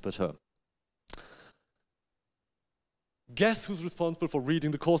 applications per term. Guess who's responsible for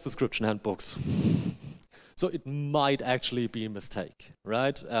reading the course description handbooks? So it might actually be a mistake,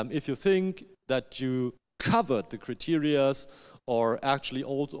 right? If you think that you covered the criteria or actually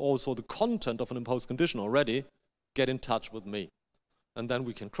also the content of an imposed condition already, get in touch with me. And then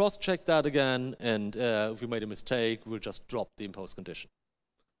we can cross-check that again, and if we made a mistake, we'll just drop the imposed condition.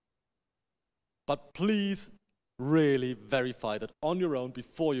 But please really verify that on your own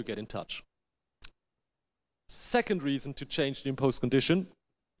before you get in touch. Second reason to change the imposed condition,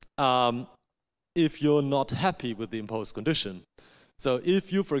 if you're not happy with the imposed condition. So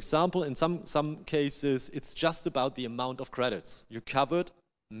if you, for example, in some cases, it's just about the amount of credits you covered,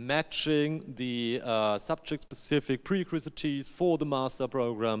 matching the subject-specific prerequisites for the master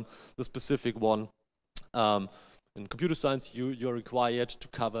program, the specific one. In computer science, you're required to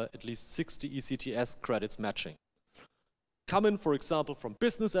cover at least 60 ECTS credits matching. Coming, for example, from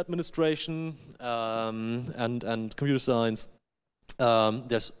business administration and computer science,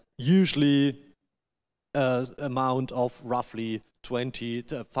 there's usually an amount of roughly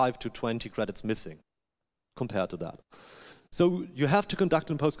 5 to 20 credits missing compared to that. So you have to conduct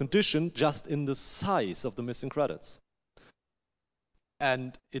an imposed condition just in the size of the missing credits.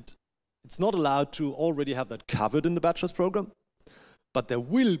 And it's not allowed to already have that covered in the bachelor's program, but there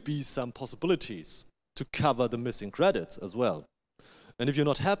will be some possibilities to cover the missing credits as well. And if you're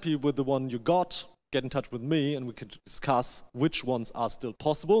not happy with the one you got, get in touch with me and we can discuss which ones are still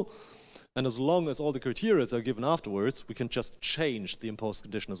possible. And as long as all the criteria are given afterwards, we can just change the imposed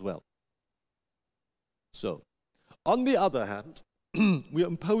condition as well. So, on the other hand, we are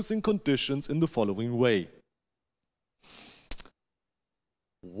imposing conditions in the following way.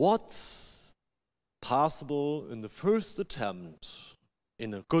 What's passable in the first attempt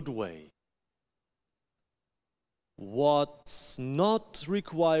in a good way? What's not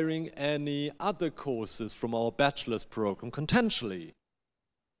requiring any other courses from our bachelor's program contentially?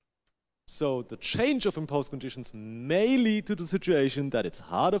 So the change of imposed conditions may lead to the situation that it's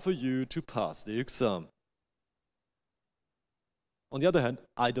harder for you to pass the exam. On the other hand,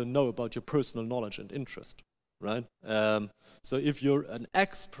 I don't know about your personal knowledge and interest, right? So if you're an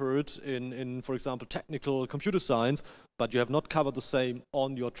expert in, for example, technical computer science, but you have not covered the same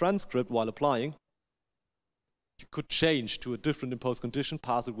on your transcript while applying, you could change to a different imposed condition,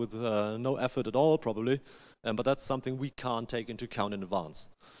 pass it with no effort at all, probably, but that's something we can't take into account in advance.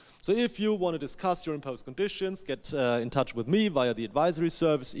 So if you want to discuss your imposed conditions, get in touch with me via the advisory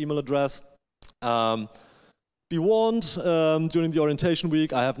service email address. Be warned, during the orientation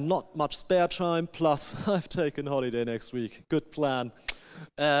week, I have not much spare time, plus I've taken holiday next week. Good plan.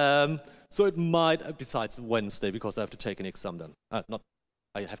 So it might, besides Wednesday, because I have to take an exam then.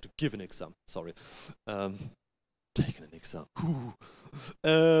 I have to give an exam, sorry. Taken an exam.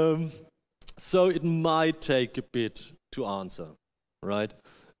 So it might take a bit to answer, right?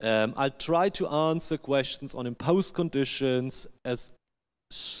 I'll try to answer questions on imposed conditions as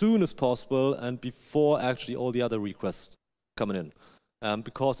soon as possible and before actually all the other requests coming in,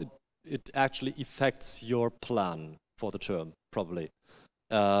 because it actually affects your plan for the term, probably.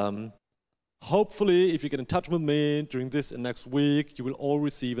 Hopefully, if you get in touch with me during this and next week, you will all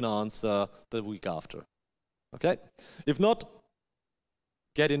receive an answer the week after. Okay? If not,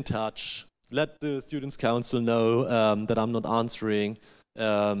 get in touch. Let the Students' Council know that I'm not answering.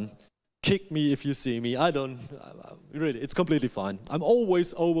 Kick me if you see me. Really, it's completely fine. I'm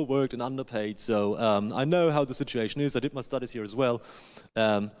always overworked and underpaid, so I know how the situation is. I did my studies here as well.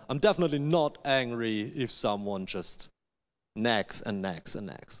 I'm definitely not angry if someone just nags and nags and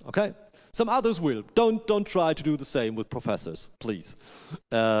nags, okay? Some others will. Don't try to do the same with professors, please.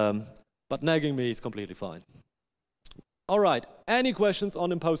 But nagging me is completely fine. All right, any questions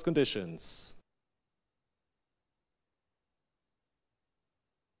on imposed conditions?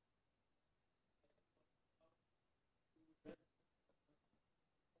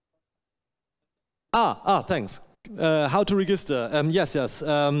 Thanks. How to register? Yes,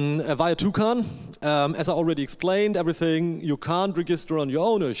 via Toucan. As I already explained, everything you can't register on your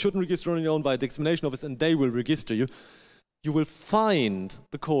own or you shouldn't register on your own via the examination office, and they will register you. You will find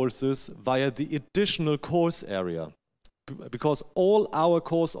the courses via the additional course area, because all our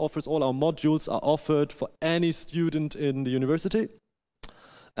course offers, all our modules are offered for any student in the university.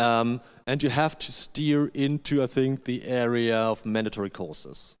 And you have to steer into, I think, the area of mandatory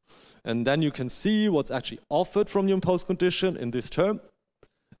courses. And then you can see what's actually offered from your imposed condition in this term.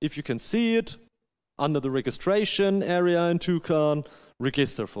 If you can see it under the registration area in Toucan,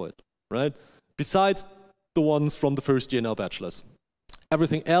 register for it, right? Besides the ones from the first year in our bachelor's.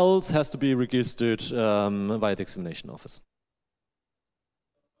 Everything else has to be registered via the examination office.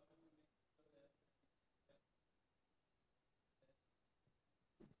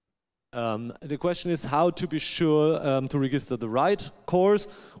 The question is how to be sure to register the right course.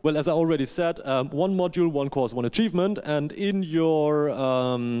 Well, as I already said, one module, one course, one achievement, and in your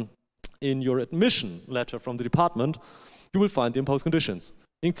admission letter from the department, you will find the imposed conditions,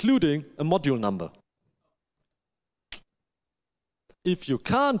 including a module number. If you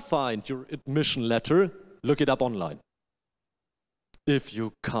can't find your admission letter, look it up online. If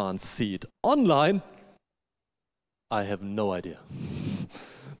you can't see it online, I have no idea.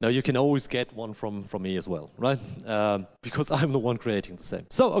 Now, you can always get one from me as well, right? Because I'm the one creating the same.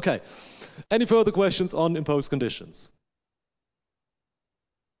 So, okay. Any further questions on imposed conditions?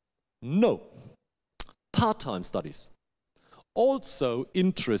 No. Part-time studies. Also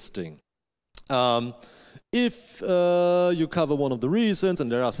interesting. If you cover one of the reasons,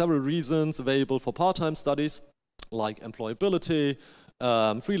 and there are several reasons available for part-time studies, like employability,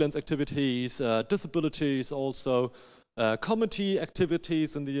 freelance activities, disabilities also, committee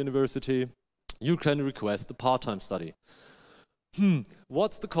activities in the university, you can request a part-time study.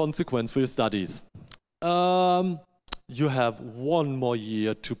 What's the consequence for your studies? You have one more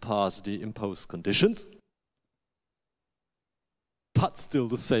year to pass the imposed conditions, but still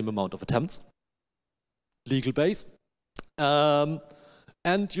the same amount of attempts, legal base.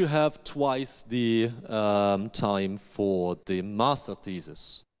 And you have twice the time for the master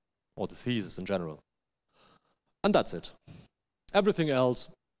thesis, or the thesis in general. And that's it. Everything else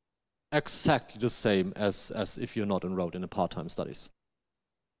exactly the same as if you're not enrolled in a part-time studies.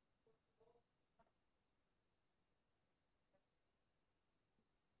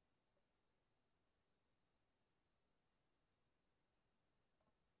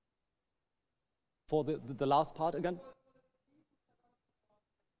 For the last part again?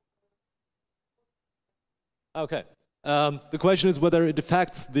 Okay. The question is whether it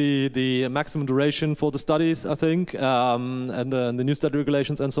affects the maximum duration for the studies, I think, and the new study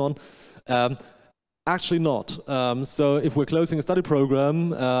regulations and so on. Actually not. So if we're closing a study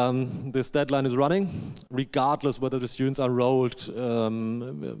program, this deadline is running, regardless whether the students are enrolled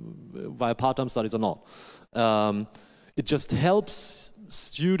via part-time studies or not. It just helps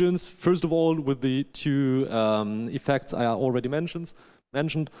students, first of all, with the two effects I already mentioned,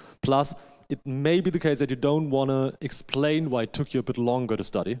 plus it may be the case that you don't want to explain why it took you a bit longer to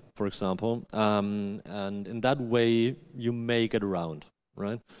study, for example, and in that way you may get around,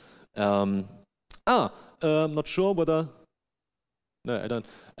 right? I'm not sure whether, no, I don't.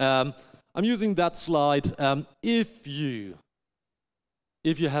 I'm using that slide. If you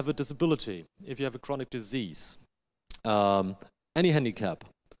have a disability, if you have a chronic disease, any handicap,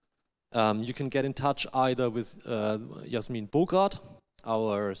 you can get in touch either with Jasmin Bogart,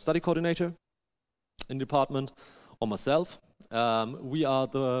 our study coordinator in the department, or myself. We are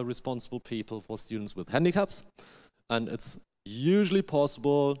the responsible people for students with handicaps, and it's usually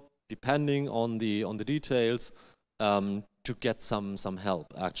possible, depending on the details, to get some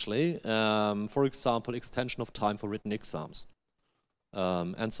help actually. For example, extension of time for written exams.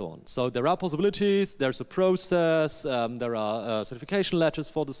 And so on. So there are possibilities, there's a process, there are certification letters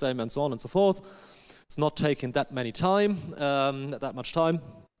for the same, and so on and so forth. It's not taking that much time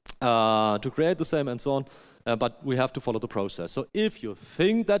to create the same and so on, but we have to follow the process. So if you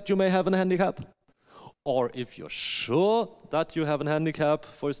think that you may have a handicap, or if you're sure that you have a handicap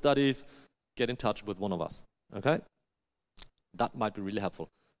for studies, get in touch with one of us, okay? That might be really helpful.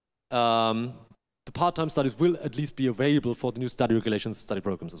 The part-time studies will at least be available for the new study regulations, study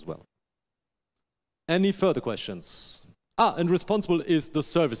programs as well. Any further questions? And responsible is the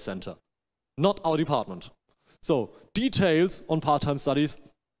service center, not our department. So details on part-time studies,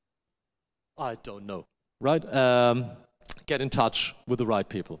 I don't know, right? Get in touch with the right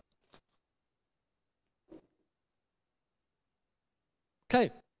people. Okay,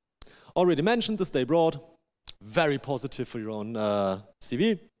 already mentioned the stay abroad, very positive for your own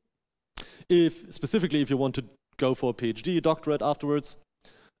CV. Specifically if you want to go for a PhD, doctorate afterwards,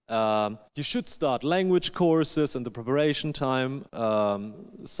 you should start language courses and the preparation time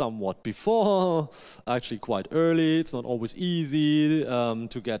somewhat before, actually quite early. It's not always easy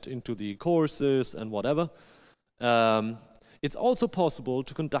to get into the courses and whatever. It's also possible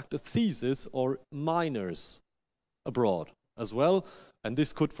to conduct a thesis or minors abroad as well. And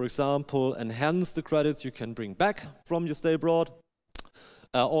this could, for example, enhance the credits you can bring back from your stay abroad.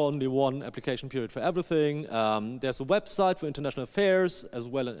 Only one application period for everything. There's a website for international affairs as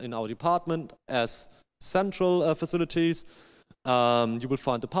well in our department as central facilities. You will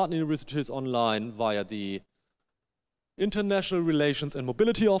find the partner universities online via the International Relations and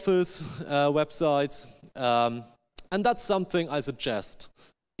Mobility Office websites. And that's something I suggest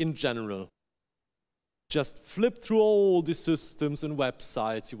in general. Just flip through all the systems and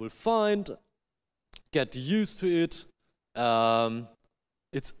websites you will find, get used to it.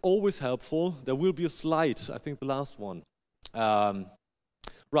 It's always helpful. There will be a slide, I think the last one.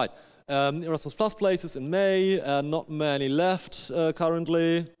 Right, Erasmus Plus places in May, not many left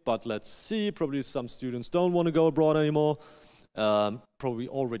currently, but let's see, probably some students don't want to go abroad anymore. Probably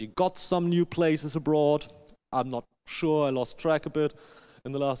already got some new places abroad. I'm not sure, I lost track a bit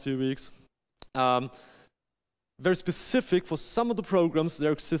in the last few weeks. Very specific for some of the programs,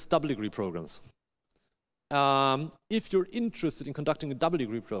 there exist double degree programs. If you're interested in conducting a double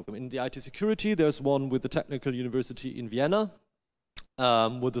degree program in the IT security, there's one with the Technical University in Vienna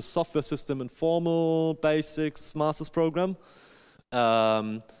with the software system and formal basics master's program.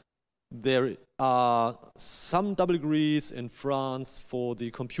 There are some double degrees in France for the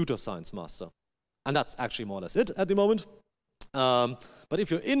computer science master. And that's actually more or less it at the moment. But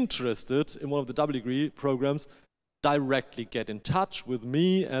if you're interested in one of the double degree programs, directly get in touch with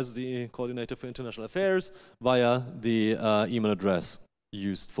me as the coordinator for international affairs via the email address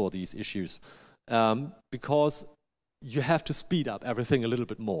used for these issues. Because you have to speed up everything a little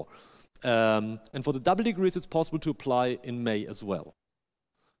bit more. And for the double degrees, it's possible to apply in May as well.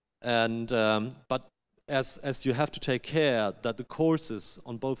 And but as you have to take care that the courses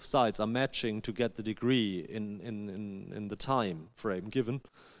on both sides are matching to get the degree in the time frame given,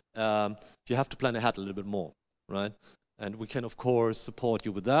 you have to plan ahead a little bit more, right? And we can, of course, support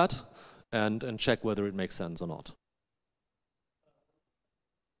you with that and check whether it makes sense or not.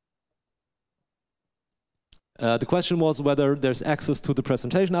 The question was whether there's access to the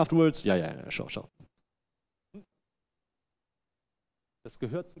presentation afterwards. Yeah, sure. Das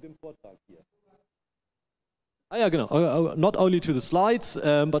gehört zu dem Vortrag hier. Ah ja, genau. Not only to the slides,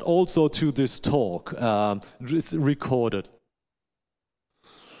 but also to this talk. It's recorded.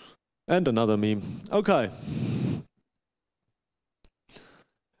 And another meme. Okay.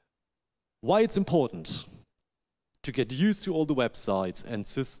 Why it's important to get used to all the websites and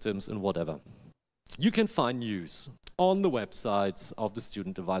systems and whatever. You can find news on the websites of the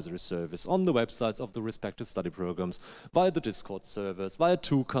Student Advisory Service, on the websites of the respective study programs, via the Discord servers, via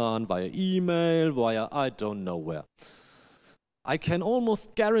Toucan, via email, via I don't know where. I can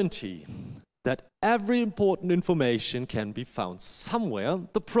almost guarantee that every important information can be found somewhere.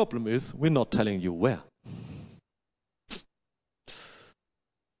 The problem is we're not telling you where.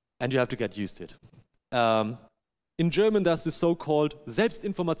 And you have to get used to it. In German, there's this so-called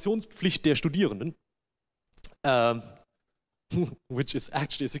Selbstinformationspflicht der Studierenden, which is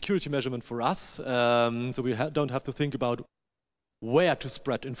actually a security measurement for us. So we don't have to think about where to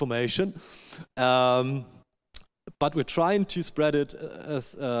spread information. But we're trying to spread it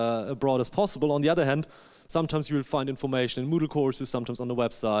as broad as possible. On the other hand, sometimes you will find information in Moodle courses, sometimes on the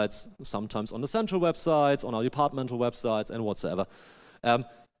websites, sometimes on the central websites, on our departmental websites, and whatsoever.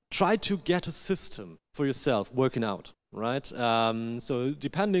 Try to get a system for yourself working out, right? So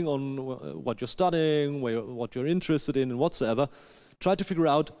depending on what you're studying, what you're interested in and whatsoever, try to figure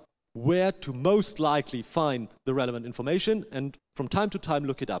out where to most likely find the relevant information and from time to time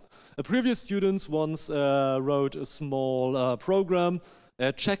look it up. A previous student once wrote a small program,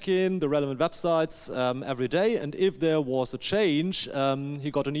 check in the relevant websites every day, and if there was a change,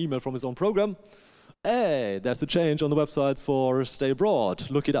 he got an email from his own program. Hey, there's a change on the websites for Stay Abroad,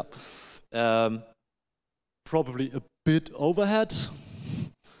 look it up. Probably a bit overhead.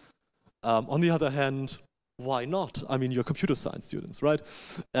 On the other hand, why not? I mean, you're computer science students, right?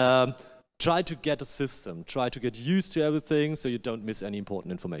 Try to get a system, try to get used to everything so you don't miss any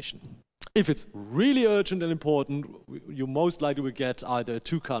important information. If it's really urgent and important, you most likely will get either a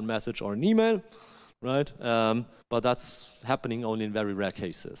Toucan message or an email, right? But that's happening only in very rare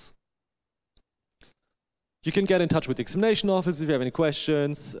cases. You can get in touch with the examination office if you have any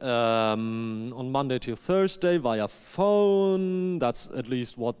questions on Monday till Thursday via phone. That's at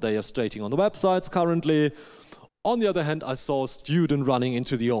least what they are stating on the websites currently. On the other hand, I saw a student running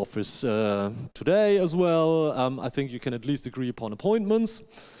into the office today as well. I think you can at least agree upon appointments.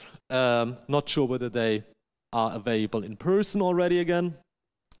 Not sure whether they are available in person already again.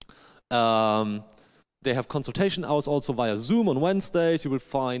 They have consultation hours also via Zoom on Wednesdays. You will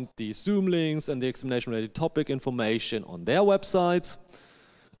find the Zoom links and the examination-related topic information on their websites.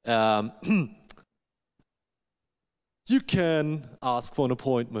 You can ask for an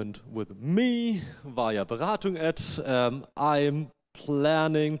appointment with me via Beratung @ I'm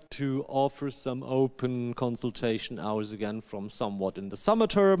planning to offer some open consultation hours again from somewhat in the summer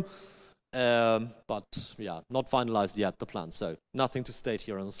term. But yeah, not finalized yet, the plan, so nothing to state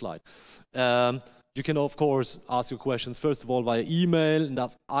here on the slide. You can, of course, ask your questions, first of all, via email, and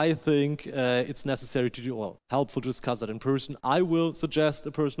I think it's necessary to do, or helpful to discuss that in person. I will suggest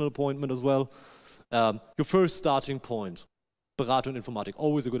a personal appointment as well. Your first starting point, Beratung Informatik,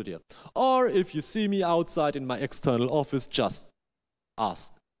 always a good idea. Or if you see me outside in my external office, just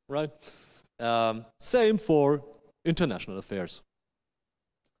ask, right? Same for international affairs.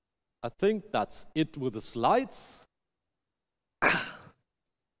 I think that's it with the slides.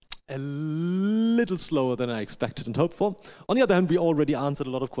 A little slower than I expected and hoped for. On the other hand, we already answered a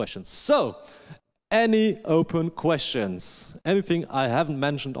lot of questions. So, any open questions? Anything I haven't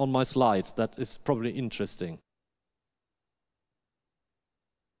mentioned on my slides that is probably interesting?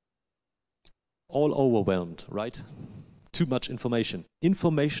 All overwhelmed, right? Too much information.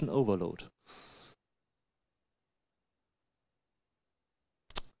 Information overload.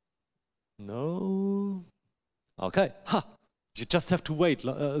 No? Okay. Ha! You just have to wait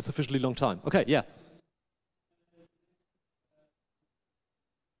a sufficiently long time. Okay, yeah.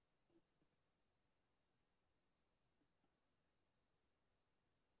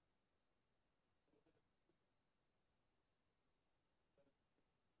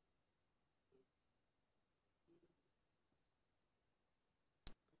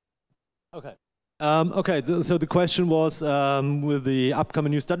 Okay. Okay, so the question was, with the upcoming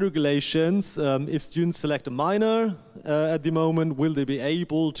new study regulations, if students select a minor at the moment, will they be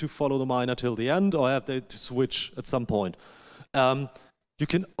able to follow the minor till the end, or have they to switch at some point? You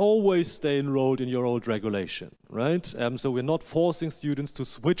can always stay enrolled in your old regulation, right? So we're not forcing students to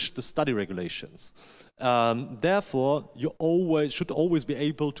switch the study regulations. Therefore, you should always be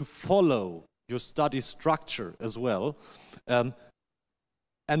able to follow your study structure as well.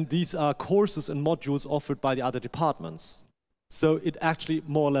 And these are courses and modules offered by the other departments. So it actually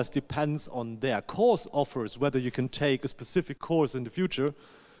more or less depends on their course offers whether you can take a specific course in the future,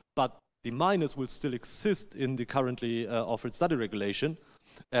 but the minors will still exist in the currently offered study regulation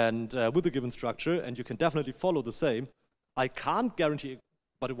and with the given structure, and you can definitely follow the same. I can't guarantee,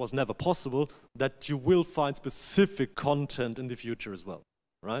 but it was never possible, that you will find specific content in the future as well,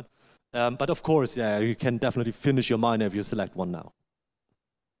 right? But of course, yeah, you can definitely finish your minor if you select one now.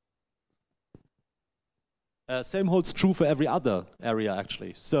 Same holds true for every other area,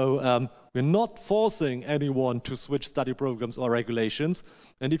 actually. So we're not forcing anyone to switch study programs or regulations.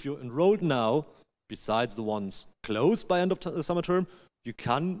 And if you're enrolled now, besides the ones closed by end of the summer term, you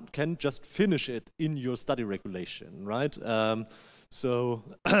can just finish it in your study regulation, right? So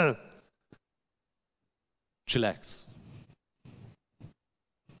chillax.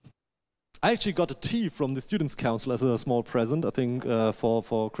 I actually got a tea from the Students' Council as a small present, I think,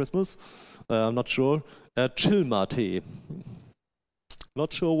 for Christmas. I'm not sure. Chilma tea.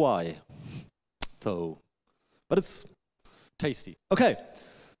 Not sure why, though. But it's tasty. Okay.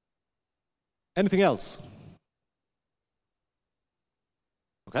 Anything else?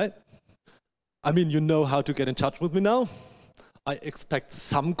 Okay. I mean, you know how to get in touch with me now. I expect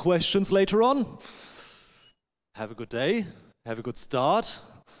some questions later on. Have a good day. Have a good start.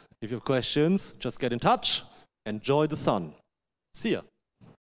 If you have questions, just get in touch. Enjoy the sun. See ya.